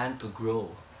for man to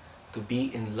grow, to be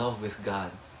in love with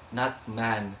God, not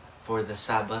man for the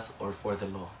Sabbath or for the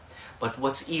law. But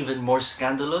what's even more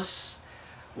scandalous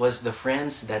was the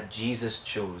friends that Jesus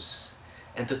chose.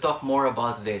 And to talk more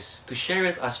about this, to share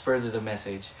with us further the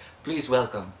message, please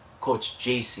welcome Coach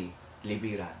JC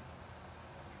Libiran.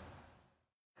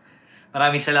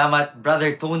 Maraming salamat,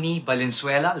 Brother Tony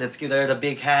Valenzuela. Let's give her a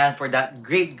big hand for that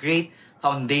great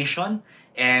foundation.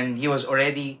 And he was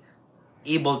already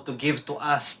able to give to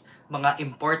us mga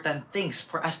important things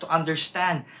for us to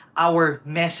understand our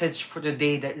message for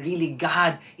today, that really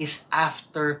God is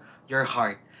after your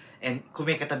heart. And kung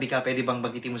may katabi ka, pwede bang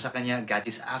bagitin mo sa kanya, God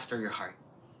is after your heart.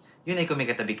 Yun ay kung may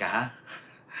katabi ka, ha?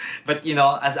 But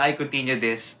as I continue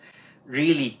this,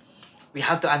 really, we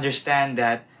have to understand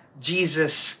that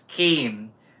Jesus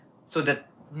came so that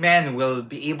men will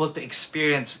be able to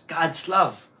experience God's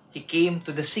love. He came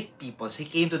to the sick people. He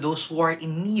came to those who are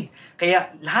in need.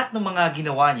 Kaya lahat ng mga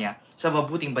ginawa niya sa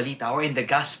mabuting balita or in the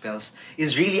Gospels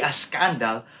is really a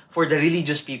scandal for the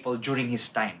religious people during His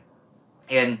time.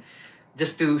 And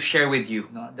just to share with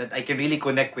you that I can really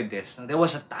connect with this. There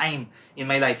was a time in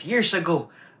my life, years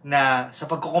ago, na sa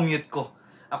pagko-commute ko,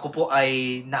 ako po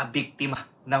ay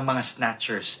nabiktima ng mga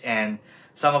snatchers. And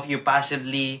some of you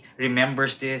possibly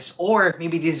remembers this, or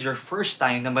maybe this is your first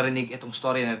time na marinig itong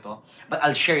story na ito, but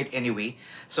I'll share it anyway.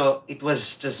 So, it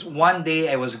was just one day,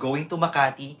 I was going to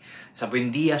Makati. Sa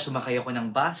Buendia, sumakay ako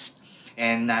ng bus,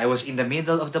 and I was in the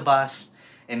middle of the bus,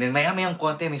 and then maya-mayang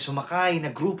konti, may sumakay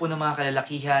na grupo ng mga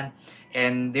kalalakihan,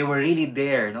 and they were really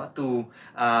there to,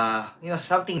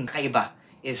 something kaiba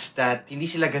is that hindi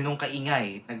sila ganun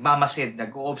kaingay, nagmamasid,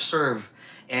 nag-observe,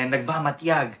 and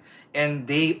nagmamatiyag. And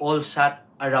they all sat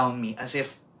around me as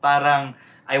if parang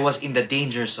I was in the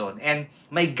danger zone. And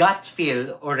my gut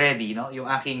feel already, no, yung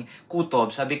aking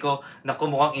kutob, sabi ko, naku,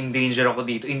 mukhang in danger ako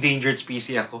dito, endangered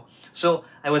species ako. So,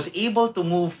 I was able to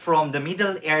move from the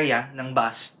middle area ng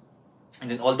bus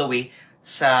and then all the way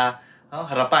sa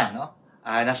harapan, no?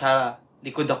 Nasa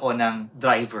likod ako ng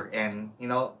driver and,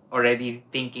 already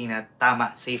thinking na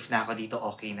tama, safe na ako dito,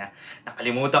 okay na.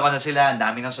 Nakalimutan ko na sila, ang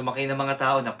dami nang sumakay ng mga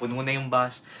tao, napuno na yung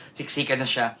bus, siksikan na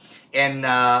siya. And,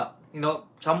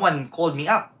 someone called me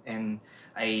up and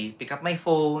I pick up my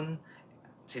phone,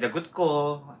 sinagot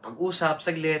ko, pag-usap,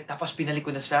 saglit, tapos pinalik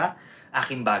ko na sa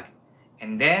aking bag.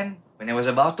 And then, when I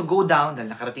was about to go down, dahil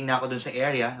nakarating na ako dun sa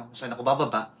area, kung saan ako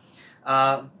bababa,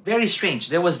 very strange.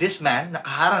 There was this man,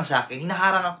 nakaharang sa akin,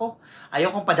 hinaharang ako.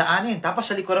 Ayaw kong padaanin. Tapos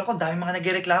sa likuran ko, dami mga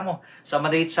nagreklamo. Sa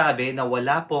maliit sabi na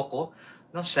wala po ako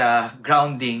sa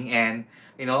grounding and,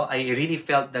 I really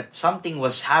felt that something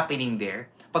was happening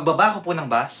there. Pagbaba ko po ng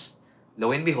bus,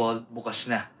 lo and behold, bukas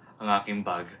na ang aking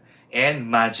bag. And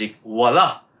magic,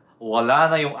 wala. Wala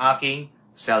na yung aking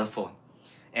cellphone.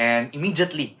 And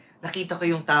immediately, nakita ko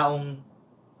yung taong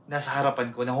nasa harapan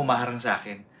ko na humaharang sa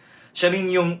akin. Siya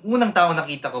rin yung unang taong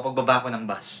nakita ko pagbaba ko ng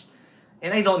bus.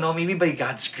 And I don't know, maybe by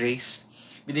God's grace,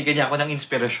 binigyan niya ako ng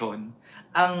inspirasyon.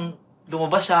 Ang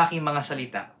lumabas sa aking mga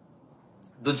salita,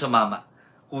 dun sa mama,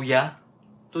 Kuya,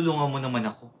 tulungan mo naman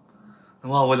ako.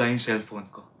 Nawawala yung cellphone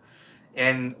ko.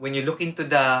 And when you look into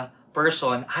the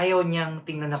person, ayaw niyang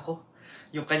tingnan ako.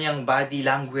 Yung kanyang body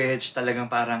language,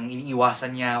 talagang parang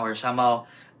iniiwasan niya or somehow,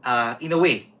 in a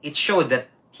way, it showed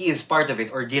that he is part of it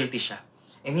or guilty siya.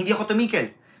 And hindi ako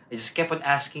tumigil. I just kept on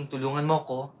asking, tulungan mo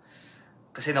ko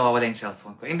kasi nawawala yung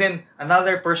cellphone ko. And then,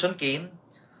 another person came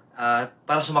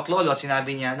para sumaklolo at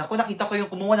sinabi niya, naku, nakita ko yung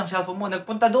kumuha ng cellphone mo,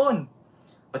 nagpunta doon.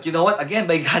 But you know what? Again,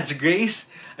 by God's grace,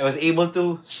 I was able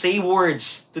to say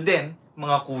words to them,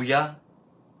 mga kuya,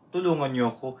 tulungan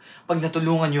niyo ako. Pag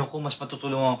natulungan niyo ako, mas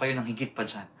matutulungan kayo ng higit pa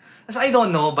dyan. As I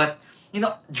don't know, but,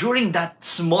 during that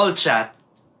small chat,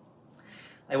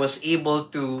 I was able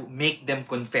to make them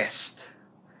confess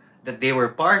that they were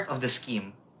part of the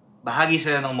scheme. Bahagi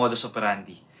sila ng modus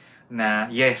operandi. Na,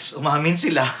 yes, umamin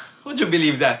sila. Would you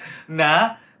believe that?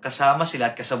 Na kasama sila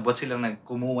at kasabot silang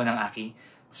nagkumuha ng aking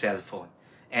cellphone.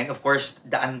 And of course,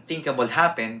 the unthinkable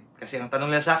happened kasi ang tanong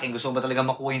nila sa akin, gusto mo ba talaga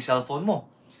makuha yung cellphone mo?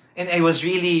 And I was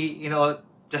really,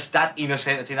 just that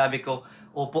innocent at sinabi ko,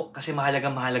 opo, kasi mahalaga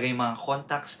yung mga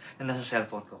contacts na nasa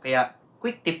cellphone ko. Kaya,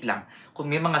 quick tip lang, kung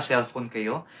may mga cellphone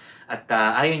kayo at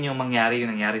ayaw nyo mangyari yung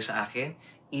nangyari sa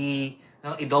akin,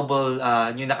 i-double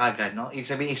nyo na kagad, no? Ibig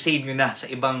sabihin, i-save nyo na sa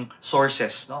ibang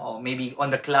sources, no? O maybe on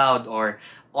the cloud or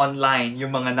online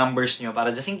yung mga numbers nyo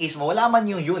para just in case mawala man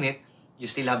yung unit, you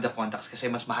still have the contacts kasi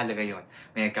mas mahalaga yon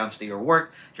when it comes to your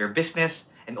work, your business,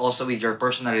 and also with your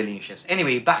personal relationships.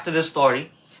 Anyway, back to the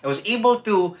story. I was able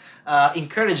to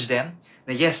encourage them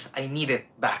na yes, I need it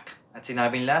back. At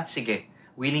sinabi nila, sige,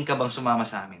 willing ka bang sumama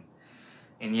sa amin?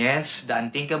 And yes, the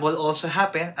unthinkable also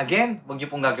happened. Again, wag niyo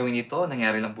pong gagawin ito.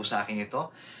 Nangyari lang po sa akin ito.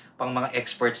 Pang mga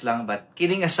experts lang. But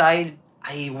kidding aside,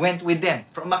 I went with them.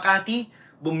 From Makati,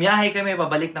 bumiyahe kami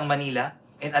pabalik ng Manila.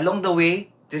 And along the way,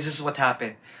 this is what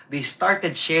happened. They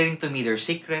started sharing to me their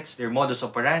secrets, their modus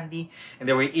operandi, and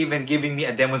they were even giving me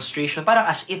a demonstration. Parang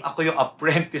as if ako yung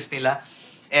apprentice nila.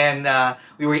 And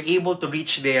we were able to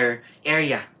reach their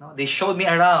area. No? They showed me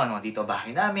around. No? Dito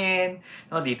bahay namin.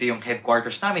 No? Dito yung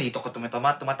headquarters namin. Dito ko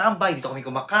tumatambay. Dito kami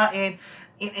kumakain.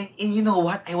 And you know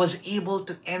what? I was able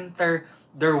to enter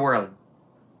their world.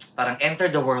 Parang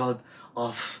enter the world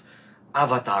of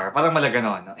Avatar. Parang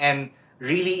malaganon. No? And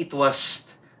really, it was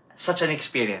such an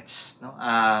experience. No?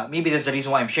 Maybe that's the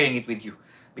reason why I'm sharing it with you.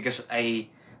 Because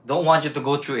I don't want you to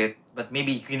go through it. But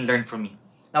maybe you can learn from me.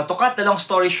 Now, to cut the long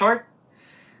story short,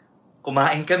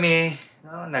 kumain kami,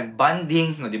 no,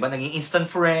 nag-bonding, no, di ba, naging instant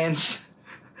friends.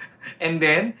 And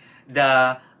then,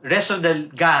 the rest of the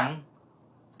gang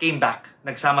came back.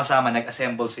 Nagsama-sama,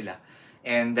 nag-assemble sila.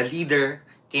 And the leader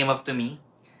came up to me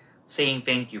saying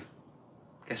thank you.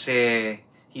 Kasi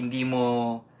hindi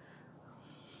mo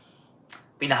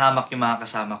pinahamak yung mga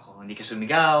kasama ko. Hindi ka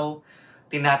sumigaw,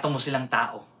 tinato mo silang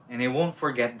tao. And I won't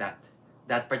forget that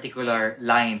particular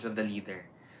lines of the leader.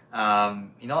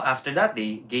 After that,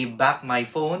 they gave back my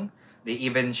phone. They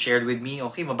even shared with me,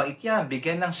 okay, mabait yan,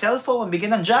 bigyan ng cellphone,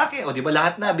 bigyan ng jacket, o di ba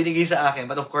lahat na binigay sa akin.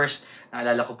 But of course,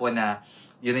 naalala ko po na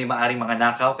yun ay maaring mga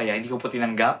nakaw, kaya hindi ko po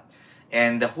tinanggap.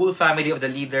 And the whole family of the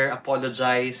leader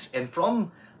apologized. And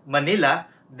from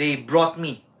Manila, they brought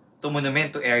me to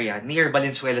Monumento area, near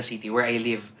Valenzuela City, where I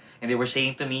live. And they were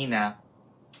saying to me na,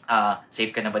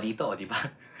 safe ka na ba dito, o di ba?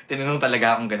 Tinanong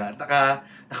talaga akong gano'n.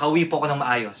 Nakauwi po ako ng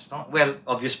maayos. No? Well,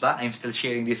 obvious ba? I'm still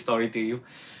sharing this story to you.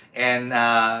 And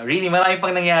really, marami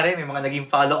pang nangyari. May mga naging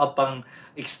follow-up pang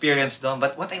experience doon.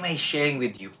 But what am I sharing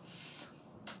with you?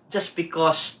 Just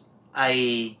because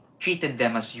I treated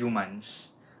them as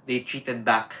humans, they treated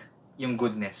back yung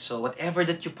goodness. So whatever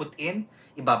that you put in,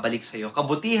 ibabalik sa'yo.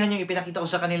 Kabutihan yung ipinakita ko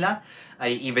sa kanila.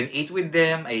 I even ate with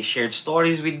them. I shared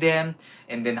stories with them.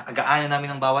 And then agaanan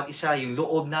namin ng bawat isa, yung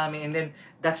loob namin. And then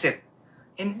that's it.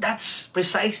 And that's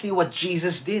precisely what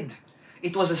Jesus did.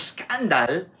 It was a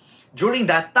scandal during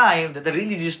that time that the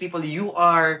religious people, you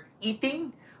are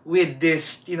eating with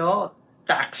this,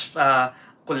 tax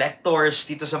collectors,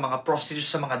 dito sa mga prostitutes,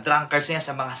 sa mga drunkards na yan,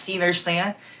 sa mga sinners na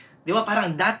yan. Di ba?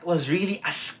 Parang that was really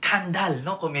a scandal,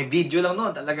 no? Kung may video lang,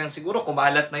 no? Talagang siguro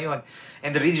kumalat na yon.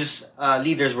 And the religious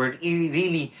leaders were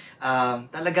really,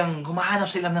 talagang humahanap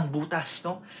sila ng butas,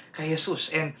 no? Kay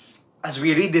Jesus. And as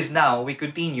we read this now, we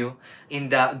continue in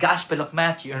the Gospel of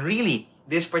Matthew. And really,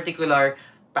 this particular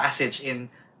passage in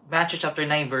Matthew chapter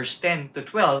 9, verse 10 to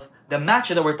 12, the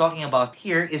Matthew that we're talking about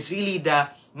here is really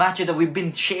the Matthew that we've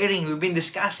been sharing, we've been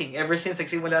discussing ever since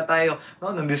nagsimula tayo,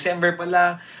 no? Noong December pa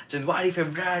lang, January,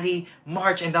 February,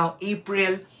 March, and now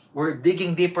April, we're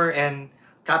digging deeper and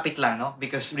kapit lang, no?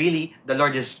 Because really, the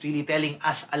Lord is really telling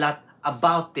us a lot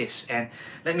about this. And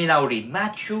let me now read.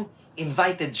 Matthew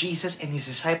invited Jesus and his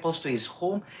disciples to his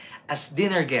home as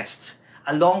dinner guests,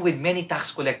 along with many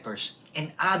tax collectors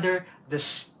and other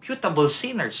disputable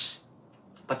sinners.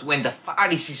 But when the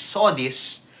Pharisees saw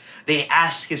this, they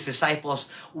asked his disciples,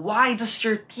 "Why does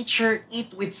your teacher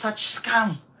eat with such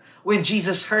scum?" When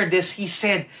Jesus heard this, he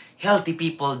said, "Healthy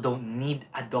people don't need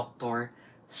a doctor.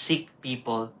 Sick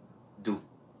people do."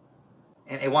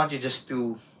 And I want you just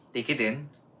to take it in.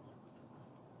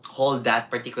 Hold that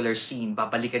particular scene.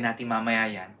 Babalikan natin mamaya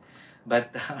yan.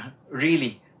 But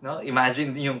really, no?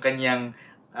 Imagine yung kanyang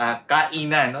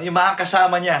kainan, no? Yung mga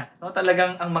kasama niya, no?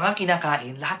 Talagang ang mga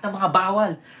kinakain, lahat ng mga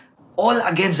bawal. All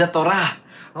against the Torah.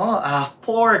 No,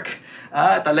 pork,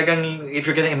 talagang, if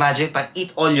you're gonna imagine,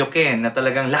 eat all you can, na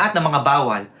talagang lahat ng mga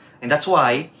bawal. And that's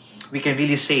why we can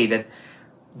really say that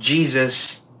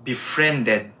Jesus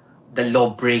befriended the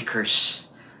lawbreakers.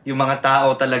 Yung mga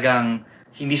tao talagang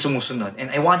hindi sumusunod.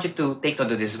 And I want you to take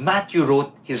note of this. Matthew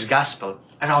wrote his gospel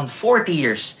around 40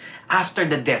 years after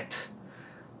the death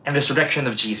and resurrection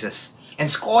of Jesus. And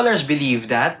scholars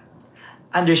believe that,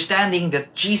 understanding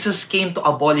that Jesus came to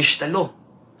abolish the law.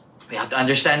 We have to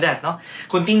understand that, no?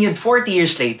 Continued 40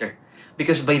 years later.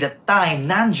 Because by that time,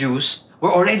 non-Jews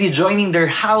were already joining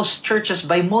their house churches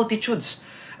by multitudes.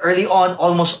 Early on,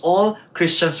 almost all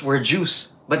Christians were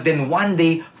Jews. But then one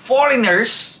day,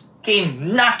 foreigners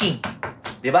came knocking.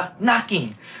 Diba?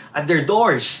 Knocking at their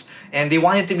doors. And they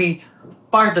wanted to be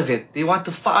part of it. They want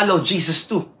to follow Jesus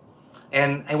too.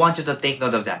 And I want you to take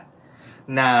note of that.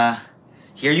 Na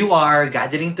here you are,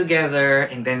 gathering together,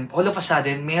 and then all of a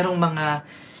sudden, merong mga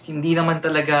hindi naman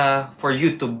talaga for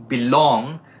you to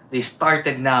belong. They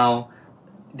started now,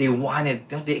 they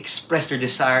expressed their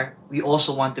desire. We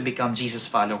also want to become Jesus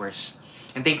followers.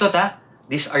 And take note,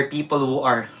 these are people who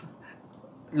are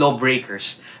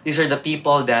lawbreakers. These are the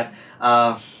people that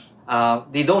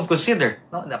they don't consider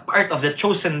the part of the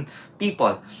chosen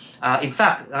people. In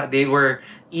fact, they were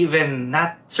even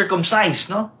not circumcised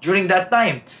during that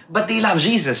time. But they love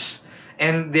Jesus.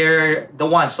 And they're the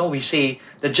ones, we say,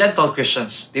 the gentle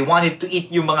Christians. They wanted to eat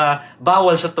yung mga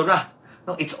bawal sa Torah.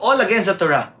 No, it's all against the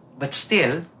Torah. But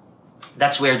still,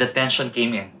 that's where the tension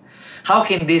came in. How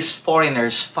can these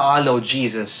foreigners follow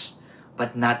Jesus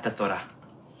but not the Torah?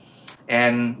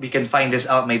 And we can find this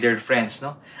out, my dear friends,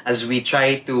 as we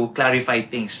try to clarify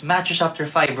things. Matthew chapter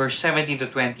 5, verse 17 to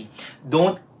 20.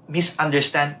 Don't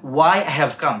misunderstand why I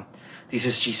have come. This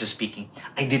is Jesus speaking.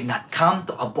 I did not come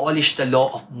to abolish the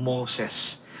law of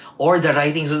Moses or the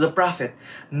writings of the prophet.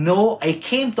 No, I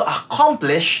came to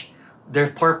accomplish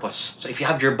their purpose. So if you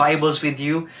have your Bibles with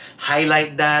you,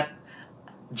 highlight that.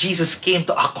 Jesus came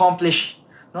to accomplish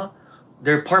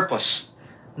their purpose.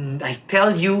 I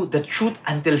tell you the truth,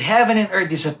 until heaven and earth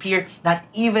disappear, not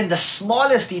even the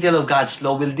smallest detail of God's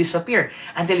law will disappear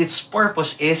until its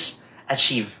purpose is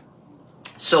achieved.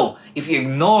 So, if you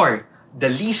ignore the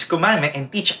least commandment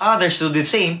and teach others to do the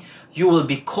same, you will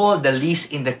be called the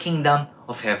least in the kingdom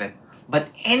of heaven.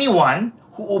 But anyone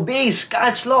who obeys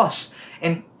God's laws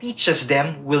and teaches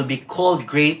them will be called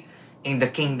great in the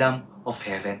kingdom of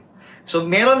heaven. So,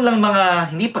 meron lang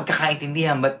mga hindi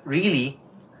pagkakaintindihan, but really,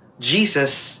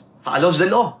 Jesus follows the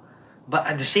law. But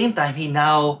at the same time, He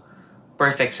now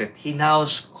perfects it. He now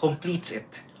completes it.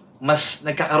 Mas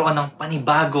nagkakaroon ng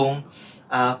panibagong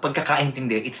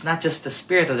pagkakaintindi. It's not just the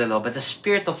spirit of the law, but the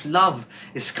spirit of love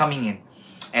is coming in.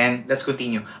 And let's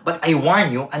continue. But I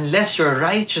warn you, unless your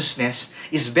righteousness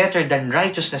is better than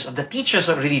righteousness of the teachers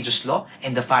of religious law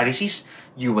and the Pharisees,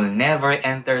 you will never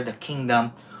enter the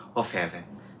kingdom of heaven.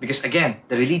 Because again,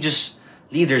 the religious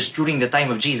leaders during the time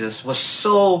of Jesus was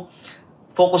so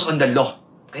focused on the law.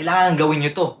 Kailangan gawin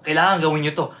nyo to. Kailangan gawin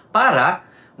nyo to. Para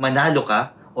manalo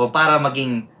ka o para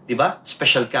maging, di ba,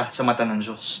 special ka sa mata ng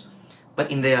Diyos.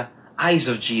 But in the eyes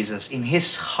of Jesus, in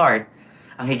His heart,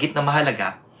 ang higit na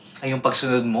mahalaga ay yung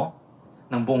pagsunod mo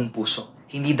ng buong puso.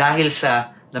 Hindi dahil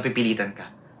sa napipilitan ka,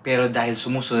 pero dahil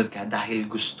sumusunod ka, dahil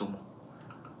gusto mo.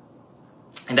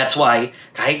 And that's why,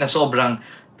 kahit na sobrang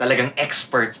talagang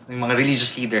experts, ng mga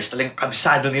religious leaders, talagang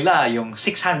kabisado nila yung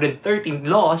 613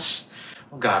 laws.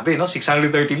 Oh, grabe, no?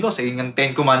 613 laws. Yung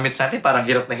 10 commandments natin, parang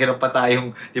hirap na hirap pa tayong,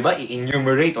 di ba,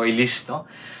 i-enumerate or i-list, no?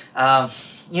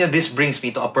 This brings me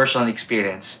to a personal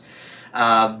experience.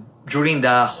 During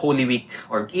the Holy Week,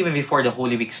 or even before the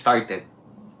Holy Week started,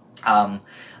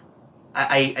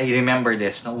 I remember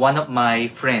this. No? One of my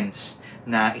friends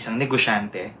na isang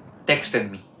negosyante texted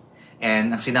me.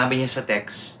 And ang sinabi niya sa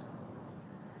text,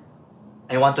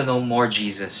 I want to know more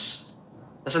Jesus.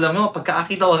 Tapos alam mo,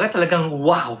 pagkaakita ko agad, talagang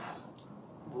wow!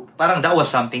 Parang that was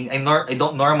something. I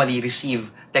don't normally receive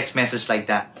text message like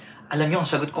that. Alam niyo, ang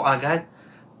sagot ko agad,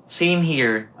 same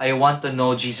here, I want to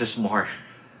know Jesus more.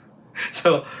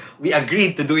 So, we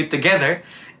agreed to do it together.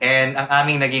 And ang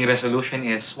aming naging resolution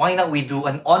is, why not we do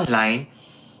an online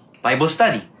Bible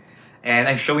study? And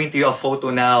I'm showing to you a photo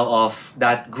now of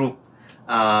that group.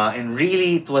 And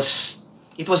really, it was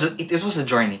a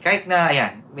journey. Kahit na,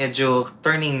 ayan, medyo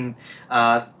turning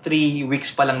 3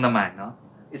 weeks pa lang naman, no?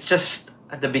 It's just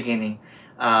at the beginning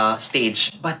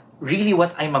stage. But really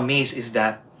what I'm amazed is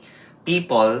that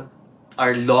people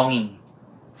are longing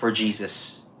for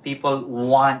Jesus. People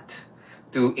want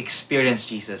to experience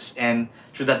Jesus. And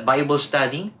through that Bible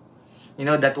study,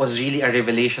 that was really a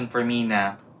revelation for me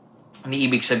na hindi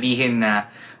ibig sabihin na,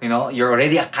 you're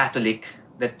already a Catholic,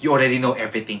 that you already know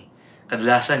everything.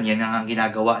 Kadalasan, yan ang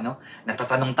ginagawa, no?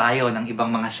 Natatanong tayo ng ibang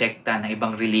mga sekta, ng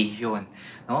ibang religion,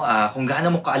 no? Kung gaano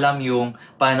mo kaalam yung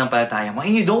pananampalataya mo.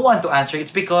 And you don't want to answer,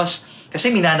 it's because, kasi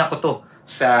minana ko to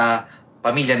sa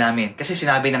pamilya namin. Kasi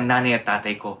sinabi ng nanay at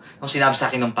tatay ko, nung sinabi sa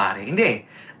akin ng pare, hindi.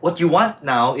 What you want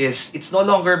now is, it's no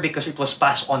longer because it was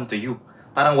passed on to you.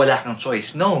 Parang wala kang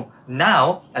choice. No.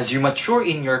 Now, as you mature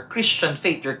in your Christian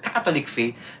faith, your Catholic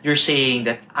faith, you're saying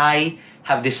that I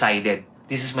have decided,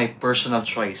 this is my personal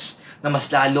choice, na mas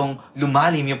lalong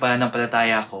lumalim yung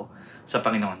pananampalataya ko sa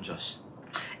Panginoon Diyos.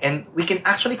 And we can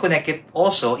actually connect it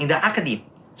also in the academe.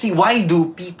 See, why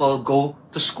do people go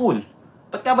to school?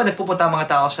 Ba't nga ba nagpupunta ang mga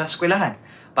tao sa eskwelahan?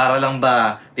 Para lang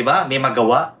ba, di ba, may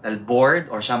magawa, dahil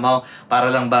bored, or somehow, para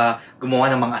lang ba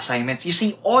gumawa ng mga assignments? You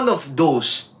see, all of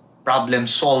those problem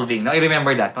solving, no? I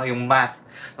remember that, no? Yung math,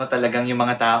 no? Talagang yung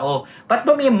mga tao, ba't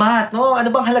ba may math, no?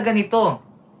 Ano bang halaga nito?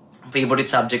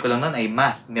 Favorite subject ko lang nun ay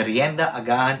math, merienda,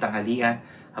 agahan, tanghalian,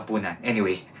 hapunan.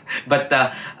 Anyway, but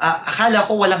akala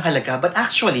ko walang halaga, but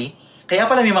actually, kaya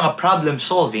pala may mga problem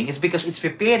solving is because it's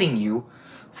preparing you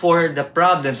for the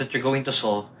problems that you're going to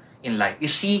solve in life. You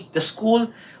see, the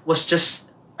school was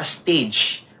just a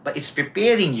stage, but it's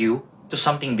preparing you to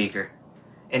something bigger.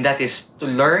 And that is to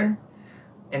learn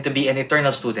and to be an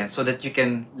eternal student so that you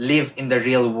can live in the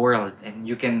real world and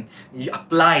you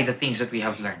apply the things that we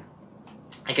have learned.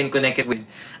 I can connect it with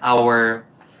our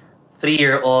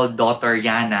 3-year-old daughter,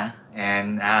 Yana,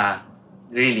 and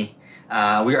really,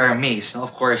 we are amazed. No?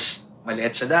 Of course,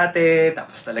 maliit siya dati,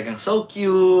 tapos talagang so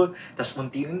cute, tapos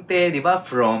unti-unti, di ba,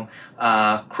 from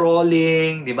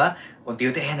crawling, di ba,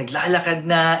 unti-unti, naglalakad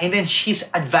na, and then she's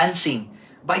advancing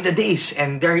by the days,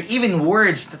 and there are even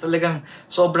words na talagang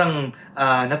sobrang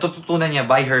natututunan niya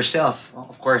by herself,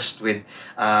 of course, with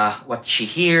what she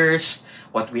hears,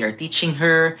 what we are teaching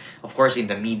her, of course, in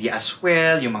the media as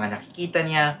well, yung mga nakikita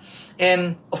niya,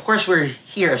 and of course, we're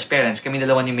here as parents, kami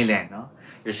dalawa ni Milen, no?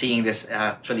 You're seeing this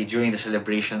actually during the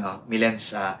celebration of Milen's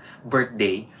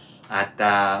birthday. At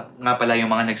nga pala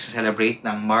yung mga nagsa-celebrate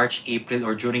ng March, April,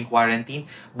 or during quarantine,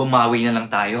 bumawi na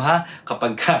lang tayo ha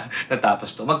kapag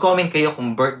natapos to. Mag-comment kayo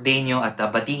kung birthday nyo at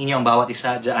batiin nyo ang bawat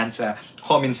isa dyan sa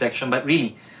comment section. But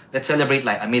really, let's celebrate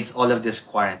life amidst all of this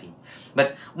quarantine.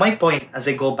 But my point as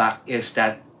I go back is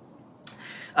that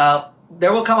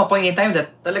there will come a point in time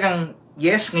that talagang,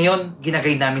 yes, ngayon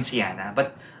ginagay namin si Yana,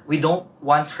 but we don't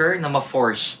want her na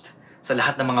ma-forced sa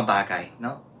lahat ng mga bagay,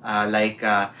 no?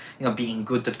 Being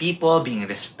good to people, being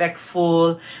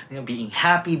respectful, being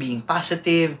happy, being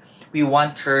positive. We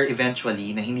want her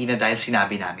eventually na hindi na dahil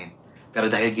sinabi namin, pero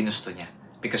dahil ginusto niya.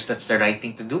 Because that's the right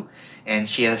thing to do, and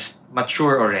she has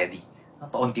matured already,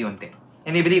 paunti-unti.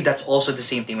 And I believe that's also the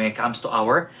same thing when it comes to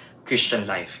our Christian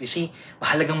life. You see,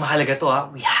 mahalaga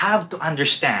to we have to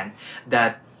understand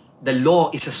that the law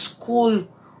is a school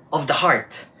of the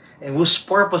heart and whose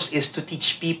purpose is to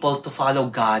teach people to follow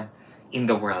God in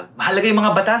the world. Mahalaga yung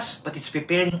mga batas, but it's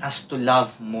preparing us to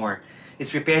love more. It's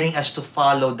preparing us to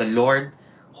follow the Lord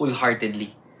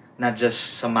wholeheartedly. Not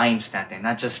just sa minds natin,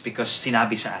 not just because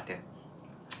sinabi sa atin.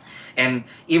 And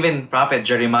even Prophet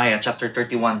Jeremiah chapter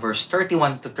 31 verse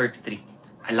 31 to 33.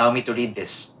 Allow me to read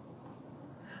this.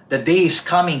 The day is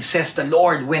coming, says the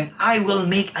Lord, when I will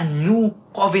make a new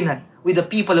covenant with the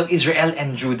people of Israel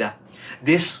and Judah.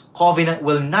 This covenant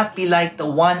will not be like the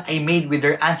one I made with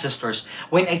their ancestors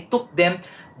when I took them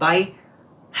by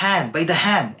the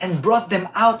hand, and brought them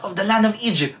out of the land of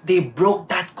Egypt. They broke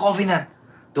that covenant,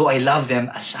 though I love them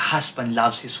as a husband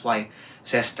loves his wife,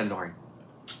 says the Lord.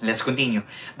 Let's continue.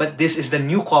 But this is the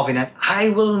new covenant I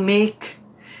will make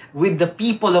with the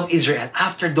people of Israel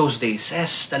after those days,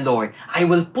 says the Lord. I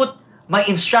will put my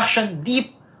instruction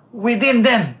deep within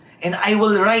them, and I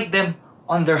will write them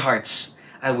on their hearts.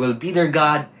 I will be their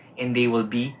God, and they will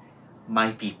be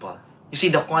my people. You see,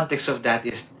 the context of that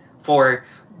is for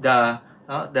the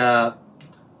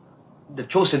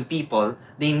chosen people,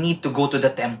 they need to go to the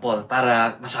temple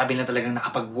para masabi na talagang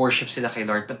nakapag-worship sila kay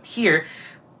Lord. But here,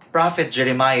 Prophet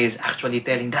Jeremiah is actually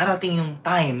telling, darating yung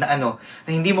time na na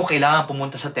hindi mo kailangan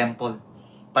pumunta sa temple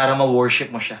para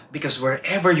ma-worship mo siya. Because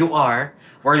wherever you are,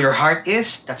 where your heart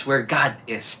is, that's where God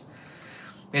is.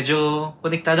 Medyo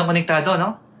konektado,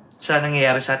 no? Sa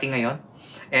nangyayari sa atin ngayon.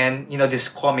 And, this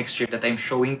comic strip that I'm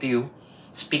showing to you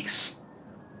speaks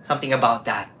something about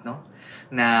that, no?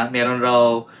 Na meron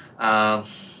raw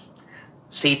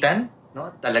Satan,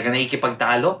 no? Talaga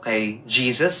nakikipagtalo kay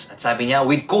Jesus. At sabi niya,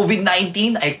 with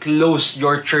COVID-19, I close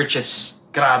your churches.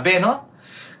 Grabe, no?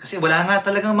 Kasi wala nga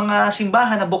talagang mga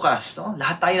simbahan na bukas, no?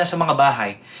 Lahat tayo nasa mga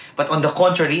bahay. But on the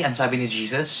contrary, ang sabi ni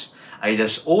Jesus, I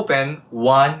just open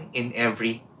one in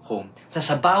every home. Sa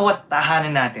bawat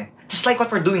tahanan natin. Just like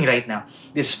what we're doing right now.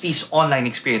 This Feast online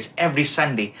experience every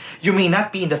Sunday. You may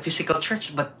not be in the physical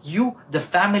church, but you, the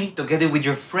family, together with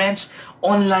your friends,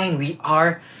 online, we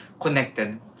are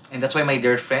connected. And that's why, my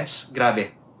dear friends,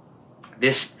 grabe.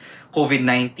 This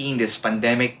COVID-19, this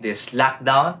pandemic, this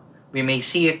lockdown, we may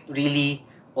see it really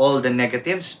all the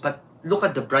negatives, but look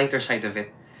at the brighter side of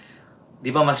it.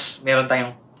 Di ba mas meron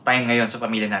tayong time ngayon sa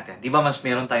pamilya natin? Di ba mas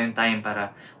meron tayong time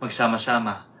para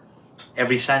magsama-sama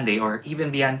every Sunday or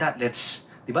even beyond that? Let's,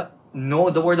 di ba,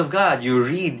 know the Word of God. You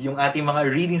read yung ating mga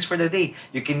readings for the day.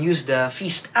 You can use the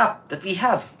Feast app that we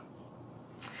have.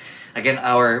 Again,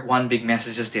 our one big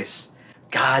message is this.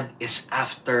 God is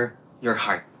after your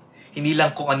heart. Hindi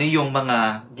lang kung ano yung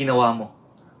mga ginawa mo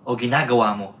o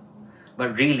ginagawa mo.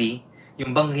 But really,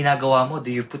 yung bang ginagawa mo,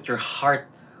 do you put your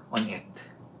heart on it?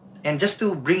 And just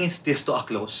to bring this to a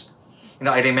close,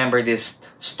 I remember this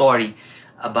story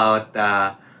about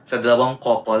sa dalawang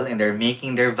couple and they're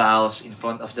making their vows in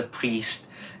front of the priest.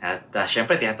 At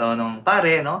syempre, tinatanong ng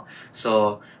pare, no?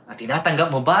 So,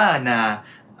 tinatanggap mo ba na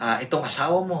itong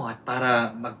asawa mo at para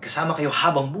magkasama kayo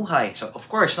habang buhay? So, of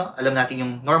course, no? Alam natin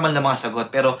yung normal na mga sagot,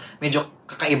 pero medyo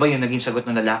kakaiba yung naging sagot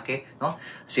ng lalaki, no?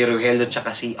 Si Rogelio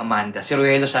tsaka si Amanda. Si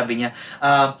Rogelio sabi niya,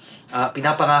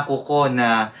 pinapangako ko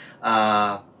na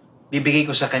bibigay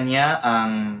ko sa kanya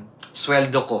ang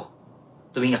sweldo ko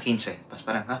tuwing 15.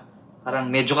 Parang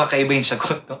medyo kakaiba yung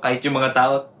sagot, no? Kahit yung mga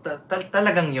tao,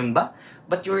 talagang yun ba?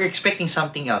 But you're expecting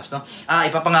something else, no?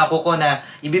 Ipapangako ko na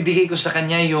ibibigay ko sa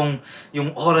kanya yung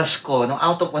oras ko, no?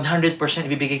 Out of 100%,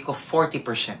 ibibigay ko 40%.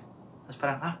 Tapos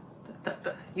parang,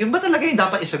 yun ba talaga yung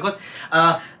dapat isagot?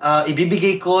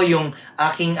 Ibibigay ko yung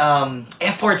aking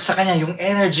effort sa kanya, yung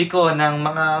energy ko ng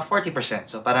mga 40%.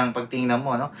 So parang pagtingnan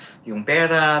mo, no? Yung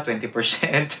pera, 20%,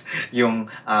 yung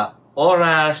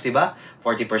oras, di ba?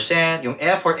 40%, yung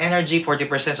effort, energy,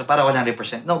 40%, so para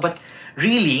 100%. No, but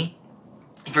really,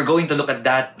 if you're going to look at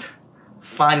that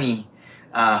funny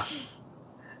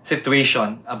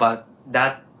situation about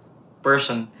that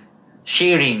person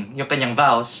sharing yung kanyang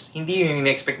vows, hindi yung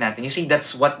in-expect natin. You see,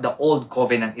 that's what the old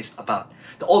covenant is about.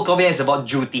 The old covenant is about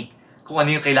duty, kung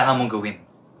ano yung kailangan mong gawin.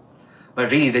 But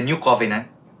really, the new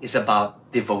covenant is about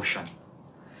devotion.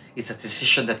 It's a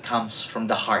decision that comes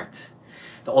from the heart.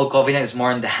 The old covenant is more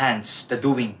on the hands, the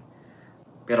doing.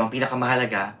 Pero ang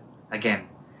pinakamahalaga, again,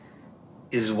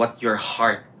 is what your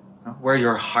heart, where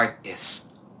your heart is.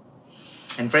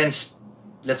 And friends,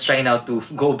 let's try now to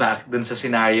go back dun sa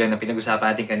scenario na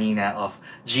pinag-usapan natin kanina of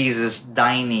Jesus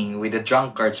dining with the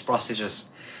drunkards,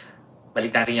 prostitutes.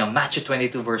 Balik natin yung Matthew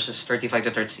 22 verses 35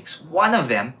 to 36. One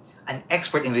of them, an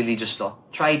expert in religious law,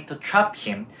 tried to trap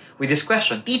him with this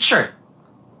question, Teacher,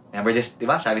 Remember this, di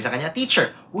ba? Sabi sa kanya,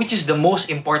 Teacher, which is the most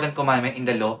important commandment in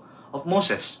the law of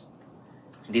Moses?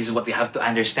 This is what we have to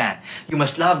understand. You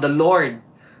must love the Lord,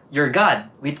 your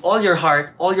God, with all your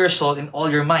heart, all your soul, and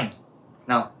all your mind.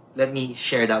 Now, let me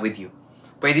share that with you.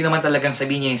 Pwede naman talagang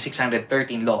sabihin niya yung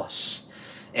 613 laws.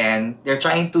 And they're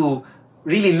trying to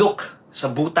really look sa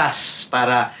butas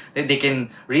para they can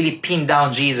really pin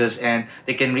down Jesus and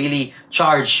they can really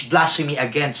charge blasphemy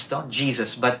against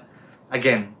Jesus. But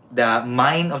again, the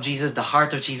mind of Jesus, the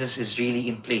heart of Jesus is really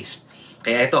in place.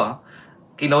 Kaya ito,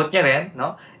 kinote niya rin,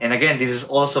 no? And again, this is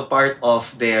also part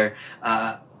of their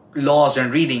laws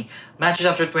and reading. Matthew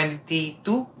chapter 22,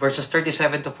 verses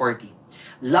 37 to 40.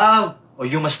 Love, or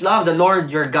you must love the Lord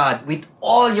your God with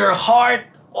all your heart,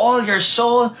 all your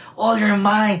soul, all your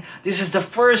mind. This is the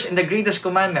first and the greatest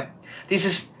commandment. This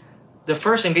is the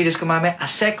first and greatest commandment. A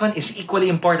second is equally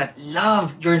important.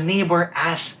 Love your neighbor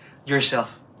as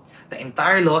yourself. The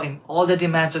entire law and all the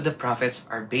demands of the prophets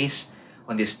are based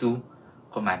on these two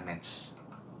commandments.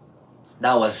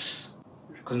 That was,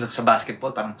 kung sa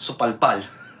basketball, parang supalpal.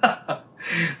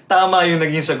 Tama yung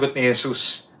naging sagot ni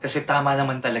Jesus. Kasi tama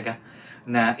naman talaga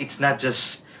na it's not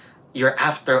just you're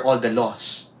after all the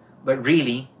laws. But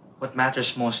really, what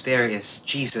matters most there is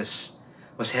Jesus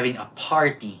was having a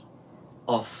party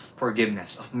of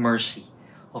forgiveness, of mercy,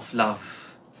 of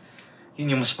love.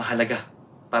 Yun yung mas mahalaga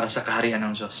para sa kaharian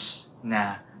ng Diyos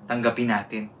na tanggapin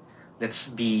natin. Let's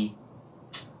be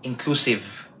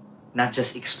inclusive, not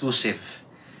just exclusive.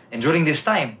 And during this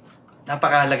time,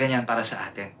 napakahalaga niyan para sa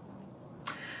atin.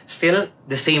 Still,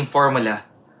 the same formula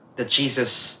that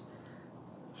Jesus,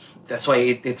 that's why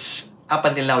it's, up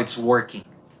until now, it's working.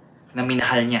 Na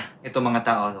minahal niya itong mga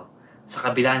tao sa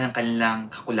kabila ng kanilang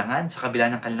kakulangan, sa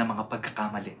kabila ng kanilang mga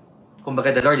pagkakamali.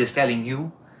 Kumbaga, the Lord is telling you,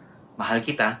 mahal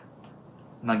kita,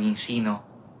 maging sino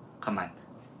ka man.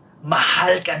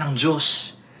 Mahal ka ng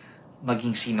Diyos,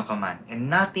 maging sino ka man. And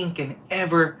nothing can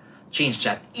ever change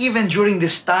that. Even during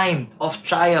this time of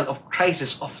trial, of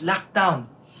crisis, of lockdown.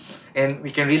 And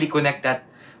we can really connect that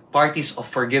parties of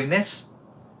forgiveness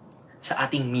sa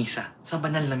ating misa, sa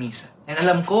banal na misa. And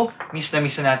alam ko, miss na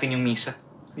natin yung misa.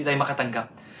 Hindi tayo makatanggap.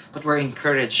 But we're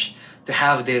encouraged to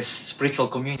have this spiritual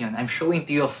communion. I'm showing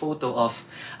to you a photo of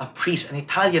a priest, an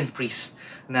Italian priest,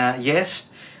 na yes,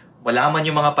 wala man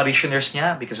yung mga parishioners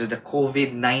niya because of the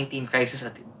COVID-19 crisis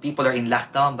at people are in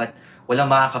lockdown, but walang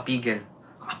makakapigil.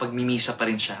 Makapagmimisa pa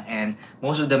rin siya. And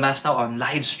most of the mass now are on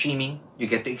live streaming. You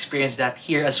get to experience that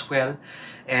here as well.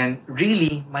 And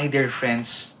really, my dear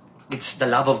friends, it's the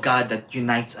love of God that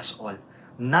unites us all.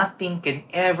 Nothing can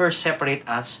ever separate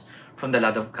us from the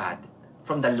love of God.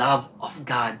 From the love of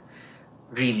God,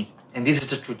 really. And this is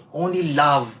the truth. Only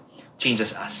love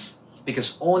changes us.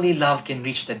 Because only love can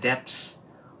reach the depths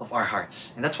of our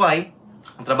hearts. And that's why,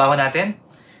 ang trabaho natin,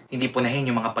 hindi punahin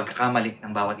yung mga pagkakamali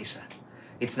ng bawat isa.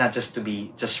 It's not just to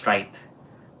be just right,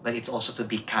 but it's also to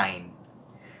be kind,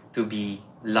 to be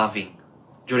loving.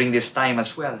 During this time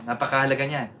as well, napakahalaga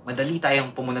niyan. Madali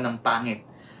tayong pumuna ng pangit.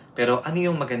 Pero ano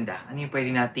yung maganda? Ano yung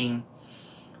pwede nating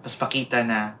mas pakita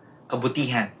na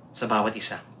kabutihan sa bawat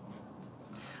isa?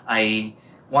 I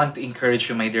want to encourage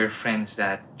you, my dear friends,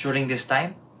 that during this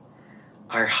time,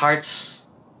 our hearts,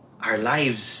 our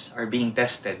lives are being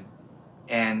tested.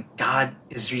 And God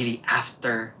is really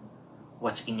after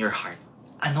what's in your heart.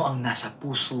 Ano ang nasa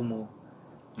puso mo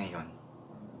ngayon?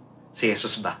 Si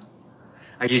Jesus ba?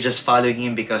 Are you just following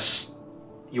Him because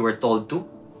you were told to?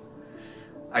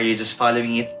 Are you just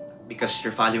following it because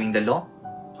you're following the law?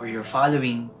 Or you're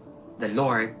following the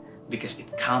Lord because it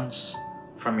comes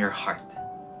from your heart?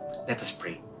 Let us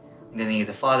pray. In the name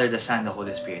of the Father, the Son, the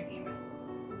Holy Spirit. Amen.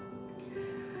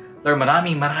 Lord,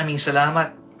 maraming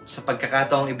salamat sa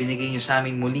pagkakataong ibinigay niyo sa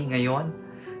amin muli ngayon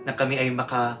na kami ay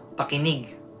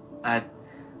makapakinig at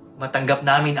matanggap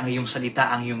namin ang iyong salita,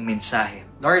 ang iyong mensahe.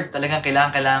 Lord, talagang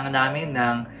kailangan namin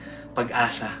ng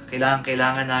pag-asa.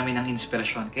 Kailangan namin ng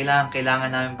inspirasyon. Kailangan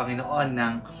namin, Panginoon,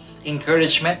 ng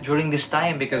encouragement during this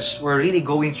time because we're really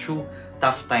going through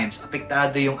tough times.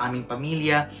 Apektado yung aming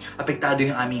pamilya, apektado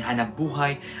yung aming hanap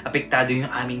buhay, apektado yung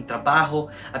aming trabaho,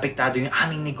 apektado yung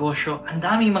aming negosyo. Ang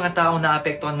daming mga tao na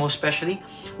apektuhan, most especially,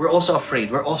 we're also afraid,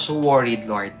 we're also worried,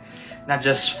 Lord. Not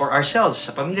just for ourselves, sa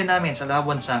pamilya namin, sa loved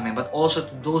ones namin, but also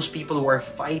to those people who are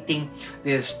fighting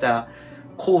this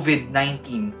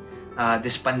COVID-19,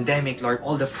 this pandemic, Lord,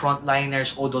 all the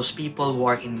frontliners, all those people who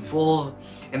are involved,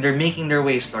 and they're making their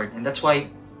ways, Lord. And that's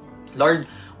why, Lord,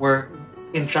 we're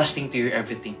entrusting to you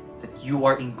everything, that you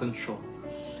are in control.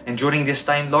 And during this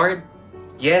time, Lord,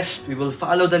 yes, we will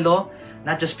follow the law,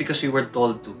 not just because we were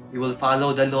told to. We will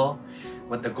follow the law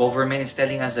what the government is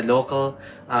telling us, the local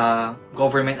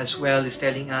government as well is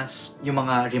telling us, yung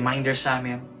mga reminders sa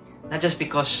amin, not just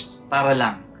because para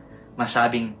lang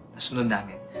masabing nasunod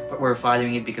namin, but we're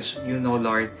following it because you know,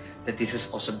 Lord, that this is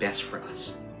also best for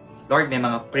us. Lord, may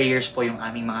mga prayers po yung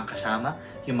aming mga kasama,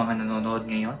 yung mga nanonood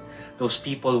ngayon, those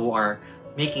people who are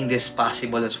making this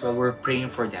possible as well. We're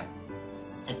praying for them,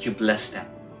 that you bless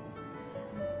them.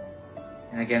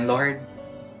 And again, Lord,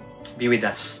 be with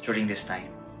us during this time.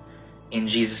 In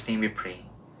Jesus' name we pray.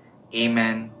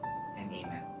 Amen and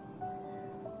amen.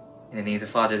 In the name of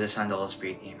the Father, the Son, and the Holy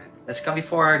Spirit. Amen. Let's come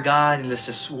before our God and let's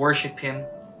just worship Him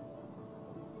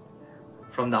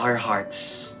from our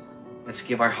hearts. Let's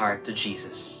give our heart to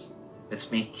Jesus.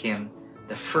 Let's make Him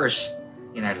the first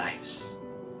in our lives.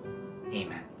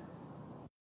 Amen.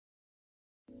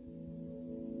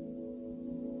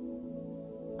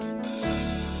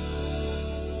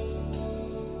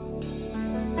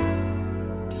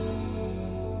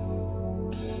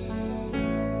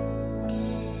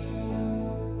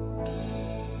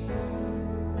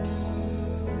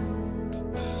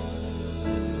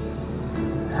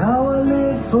 How I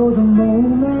live for the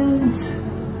moment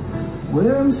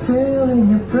where I'm still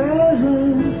in your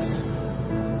presence.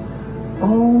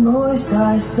 All noise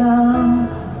dies down.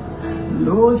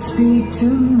 Lord, speak to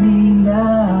me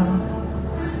now.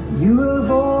 You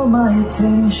have all my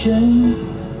attention.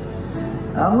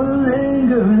 I will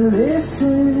linger and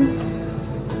listen.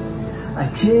 I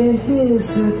can't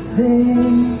miss a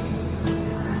thing.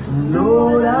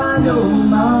 Lord, I know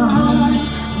my heart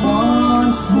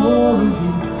wants more of you.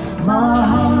 My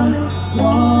heart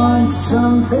wants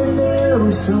something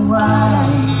new, so I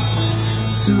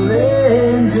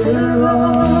surrender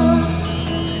all.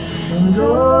 And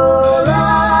all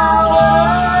I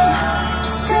want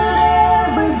is to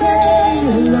live within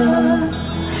your love,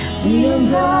 being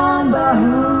done by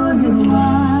who you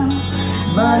are.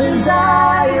 My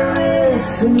desire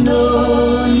is to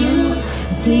know you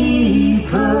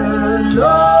deeper,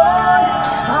 Lord.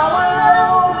 I will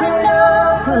open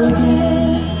up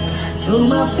again, throw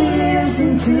my fears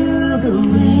into the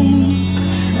wind.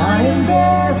 I am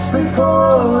desperate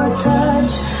for a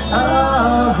touch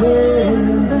of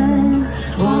heaven.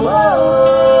 Oh, oh,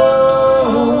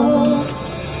 oh,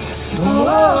 oh,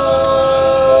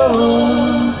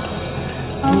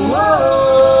 oh,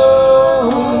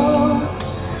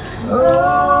 oh.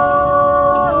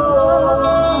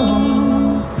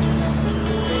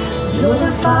 You're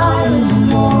the fire in the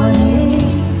morning,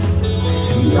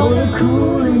 you're the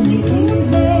cool in the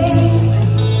evening,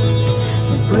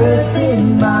 the breath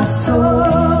in my soul,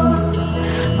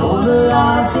 all the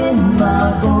life in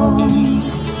my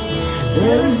bones.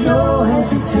 There is no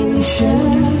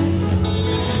hesitation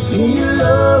in your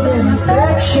love and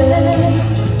affection.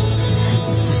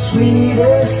 It's the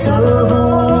sweetest of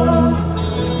all.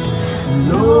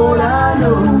 Lord, I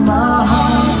know my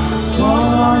heart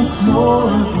wants more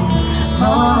of you.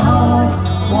 My heart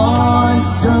wants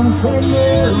something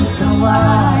new, so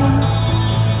I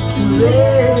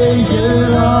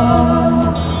surrender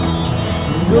all.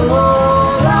 And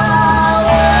all I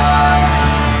want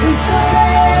is to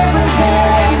live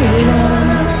within your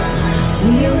love,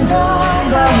 being done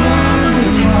by who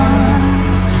you are.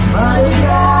 My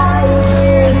desire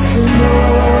is to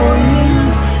know you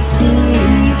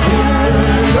deeper,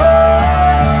 Lord.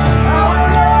 I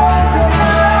will open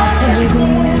up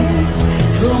again,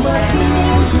 throw my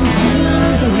fears into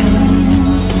the wind.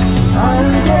 I'm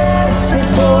desperate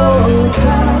for a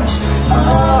touch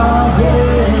of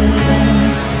heaven.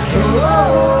 Oh,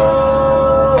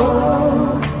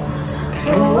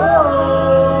 oh, oh,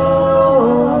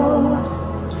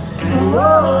 oh,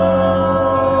 oh,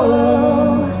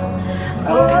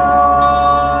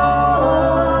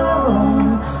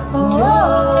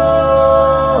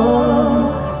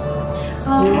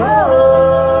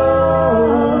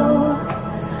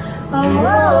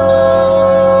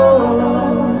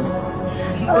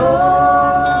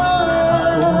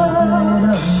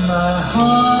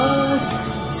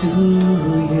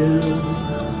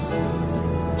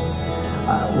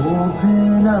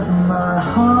 open up my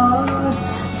heart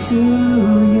to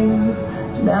you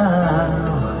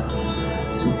now.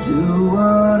 So do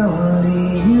what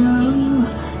only you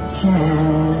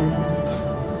can.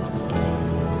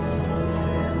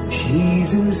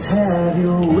 Jesus, have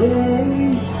your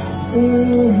way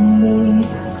in me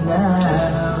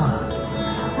now.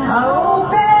 I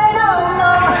open up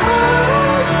my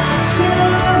heart to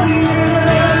you.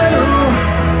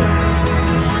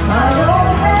 I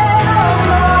open up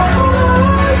my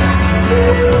heart to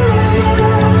you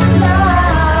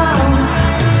now.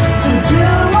 So do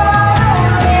what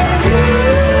only you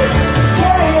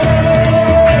can.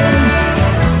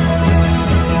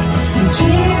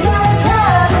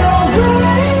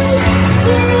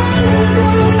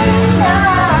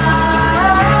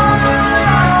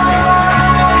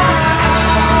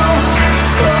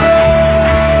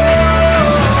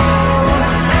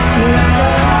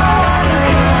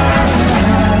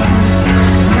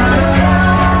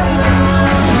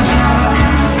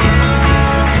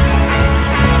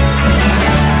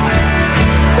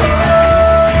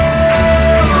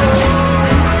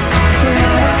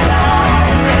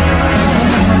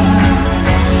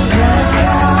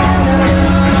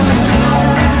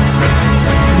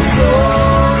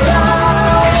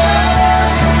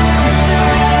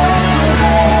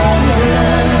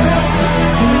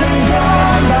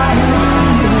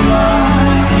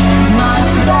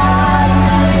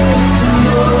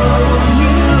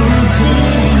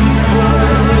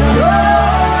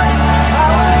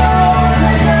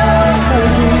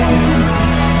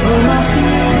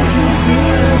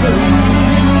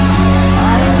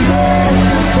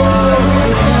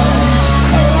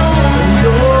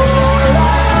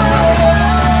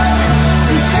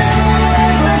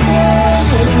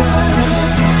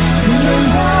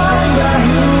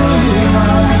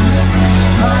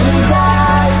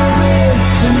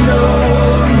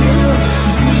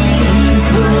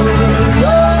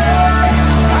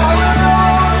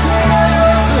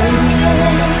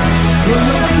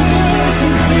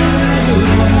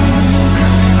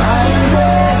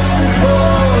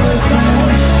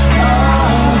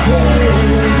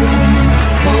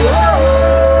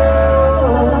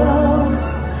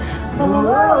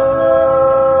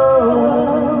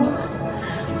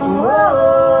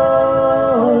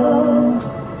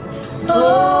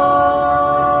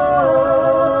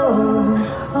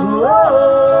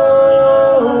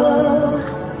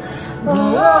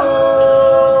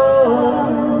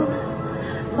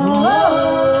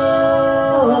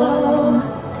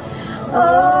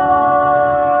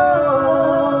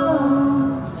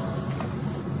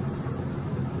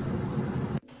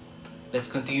 Let's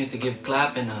continue to give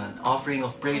clap and an offering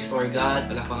of praise to our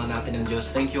God. Palakpakan natin ang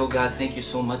Diyos. Thank you, O God. Thank you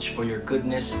so much for your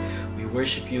goodness. We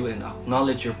worship you and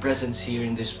acknowledge your presence here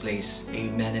in this place.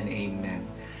 Amen and amen.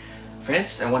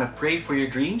 Friends, I want to pray for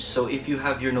your dreams. So if you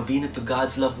have your novena to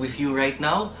God's love with you right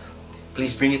now,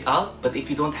 please bring it out. But if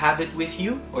you don't have it with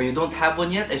you, or you don't have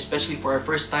one yet, especially for our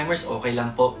first-timers, okay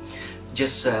lang po.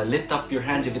 Just lift up your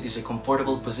hands if it is a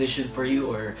comfortable position for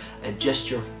you, or a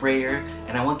gesture of prayer.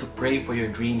 And I want to pray for your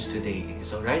dreams today.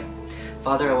 Is all right?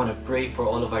 Father, I want to pray for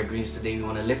all of our dreams today. We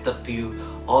want to lift up to you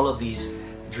all of these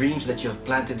dreams that you have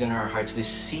planted in our hearts, these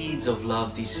seeds of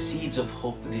love, these seeds of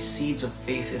hope, these seeds of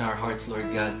faith in our hearts, Lord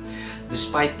God.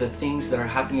 Despite the things that are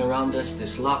happening around us,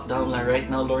 this lockdown right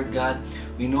now, Lord God,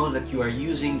 we know that you are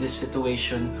using this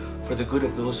situation for the good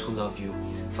of those who love you.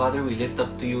 Father, we lift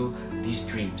up to you these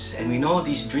dreams. And we know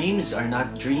these dreams are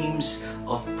not dreams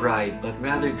of pride, but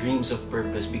rather dreams of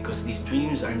purpose, because these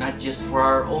dreams are not just for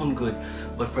our own good,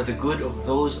 but for the good of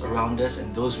those around us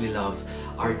and those we love.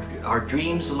 Our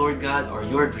dreams, Lord God, are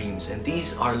your dreams, and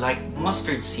these are like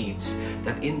mustard seeds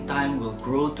that in time will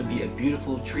grow to be a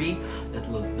beautiful tree that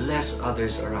will bless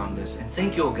others around us. And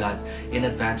thank you, O God, in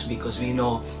advance, because we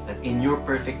know that in your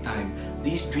perfect time,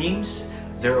 these dreams,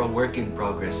 they're a work in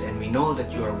progress, and we know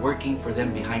that you are working for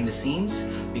them behind the scenes,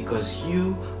 because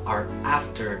you are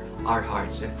after our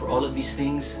hearts. And for all of these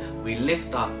things, we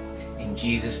lift up in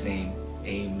Jesus' name.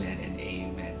 Amen and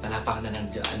amen. Palapakan na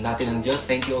natin ang Diyos.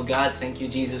 Thank you, O God. Thank you,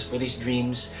 Jesus, for these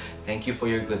dreams. Thank you for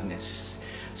your goodness.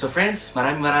 So friends,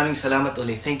 maraming salamat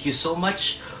ulit. Thank you so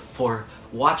much for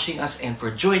watching us and for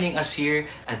joining us here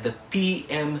at the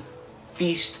PM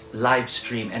Feast live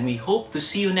stream, and we hope to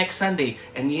see you next Sunday.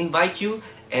 And we invite you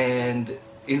and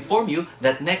inform you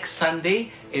that next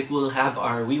Sunday we will have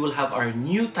our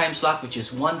new time slot, which is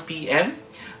 1 p.m.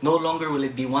 No longer will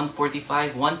it be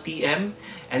 1:45, 1 p.m.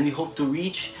 And we hope to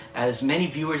reach as many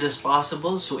viewers as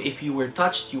possible. So if you were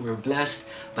touched, you were blessed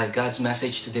by God's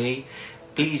message today,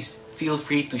 please feel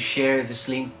free to share this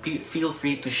link. Feel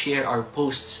free to share our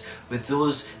posts with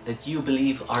those that you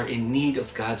believe are in need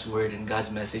of God's word and God's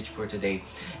message for today.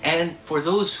 And for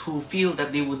those who feel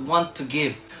that they would want to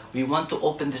give, we want to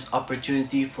open this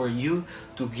opportunity for you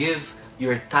to give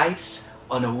your tithes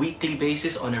on a weekly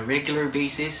basis, on a regular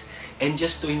basis. And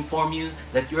just to inform you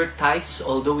that your tithes,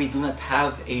 although we do not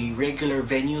have a regular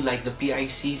venue like the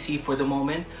PICC for the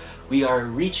moment, we are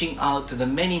reaching out to the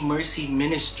many mercy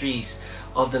ministries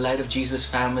of the Light of Jesus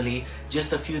family.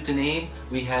 Just a few to name.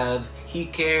 We have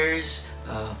He Cares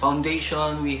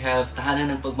Foundation, we have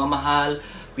Tahanan ng Pagmamahal,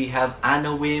 we have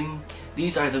Anawim.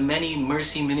 These are the many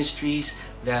mercy ministries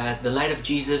that the Light of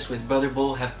Jesus with Brother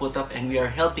Bo have put up, and we are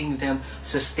helping them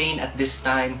sustain at this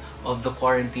time of the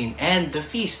quarantine. And the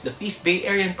Feast Bay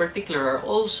Area in particular, are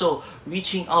also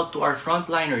reaching out to our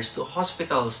frontliners, to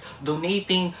hospitals,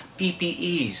 donating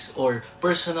PPEs or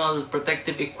personal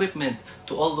protective equipment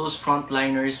to all those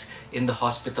frontliners in the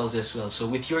hospitals as well. So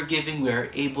with your giving, we are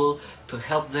able to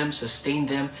help them, sustain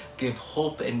them, give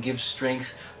hope and give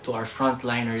strength to our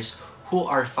frontliners who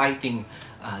are fighting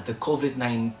the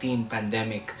COVID-19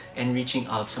 pandemic and reaching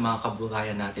out sa mga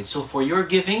kababayan natin. So for your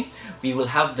giving, we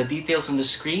will have the details on the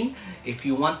screen. If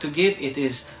you want to give, it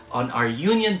is on our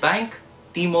Union Bank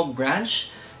Timog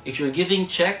branch. If you're giving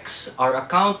checks, our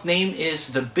account name is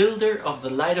the Builder of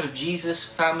the Light of Jesus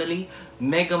Family,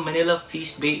 Mega Manila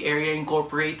Feast Bay Area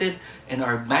Incorporated, and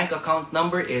our bank account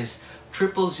number is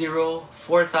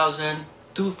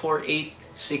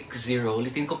 000-4000-24860.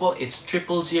 Ulitin ko po, it's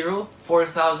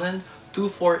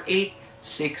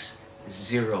 000-4000-24860.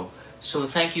 So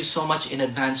thank you so much in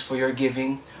advance for your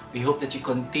giving. We hope that you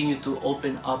continue to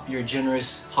open up your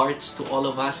generous hearts to all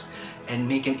of us and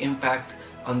make an impact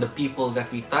on the people that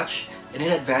we touch. And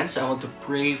in advance, I want to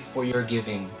pray for your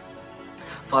giving.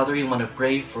 Father, we want to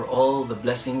pray for all the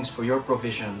blessings, for your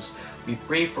provisions. We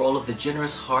pray for all of the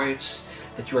generous hearts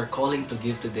that you are calling to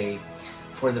give today.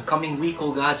 For the coming week,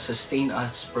 O God, sustain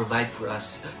us, provide for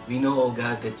us. We know, O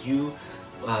God, that you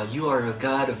are a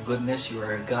God of goodness, you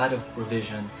are a God of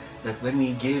provision, that when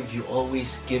we give, you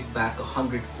always give back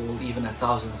 100-fold, even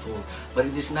 1,000-fold. But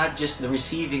it is not just the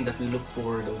receiving that we look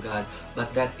forward, O God,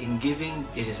 but that in giving,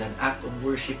 it is an act of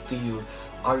worship to you,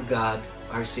 our God,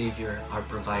 our Savior, our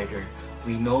Provider.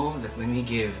 We know that when we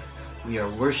give, we are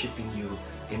worshiping you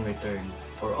in return.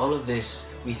 For all of this,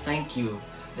 we thank you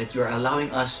that you are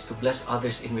allowing us to bless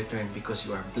others in return, because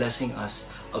you are blessing us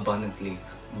abundantly.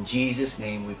 In Jesus'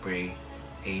 name we pray.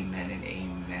 Amen and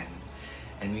amen.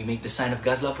 And we make the sign of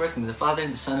God's love for us, in the Father,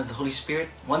 and the Son, and the Holy Spirit.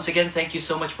 Once again, thank you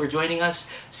so much for joining us.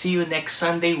 See you next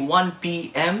Sunday, 1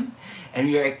 p.m. And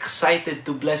we are excited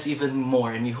to bless even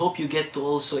more. And we hope you get to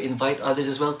also invite others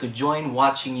as well to join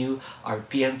watching you, our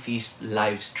PM Feast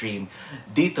live stream.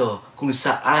 Dito, kung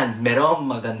saan merong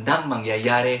magandang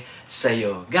mangyayari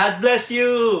sa'yo. God bless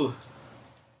you!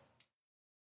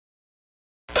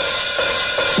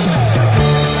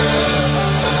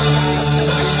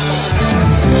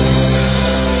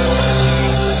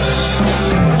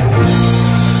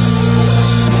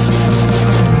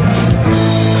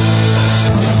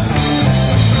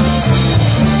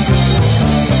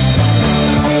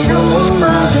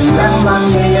 Magandang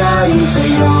mangyayari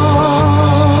sa'yo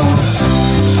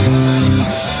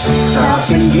sa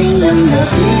pinging ng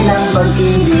dakilang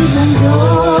pag-ibig ng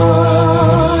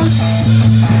Diyos.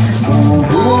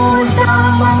 Bumubuhos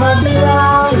ang mga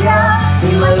biyaya,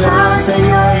 himala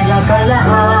sa'yo'y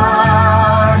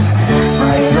nakalahan.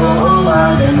 Mayroong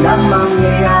magandang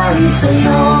mangyayari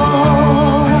sa'yo.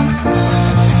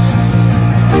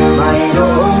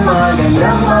 Mayroong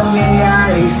magandang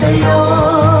mangyayari sa'yo.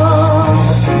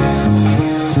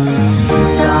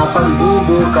 Sa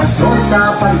pagbubukas mo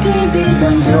sa pag-ibig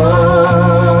ng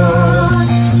Diyos,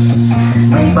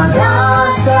 may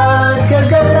pag-asa at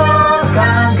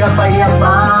kagalakan,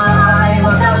 kapayapaan ay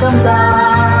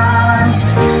matatamtan.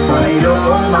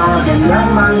 Mayroong magandang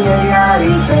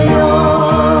mangyayari sa'yo.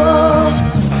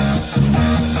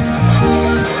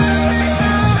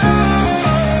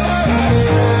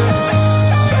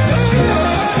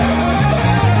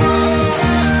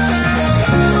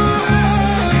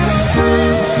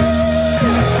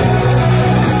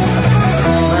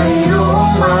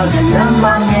 Magandang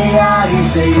mangyayari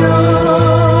sa'yo.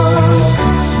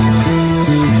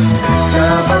 Sa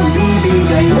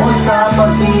pagbibigay mo sa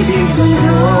pag-ibig ng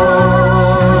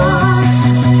Diyos,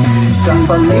 isang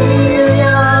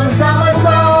pamilyang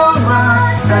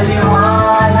sama-sama sa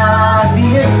liwanag ni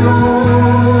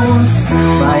Jesus.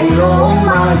 Mayroong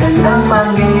magandang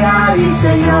mangyayari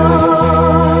sa'yo.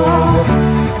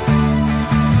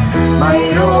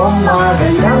 Mayroong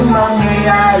magandang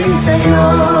mangyayari sa'yo.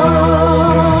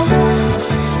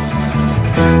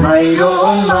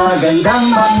 Mayroong magandang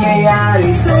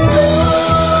mangyayari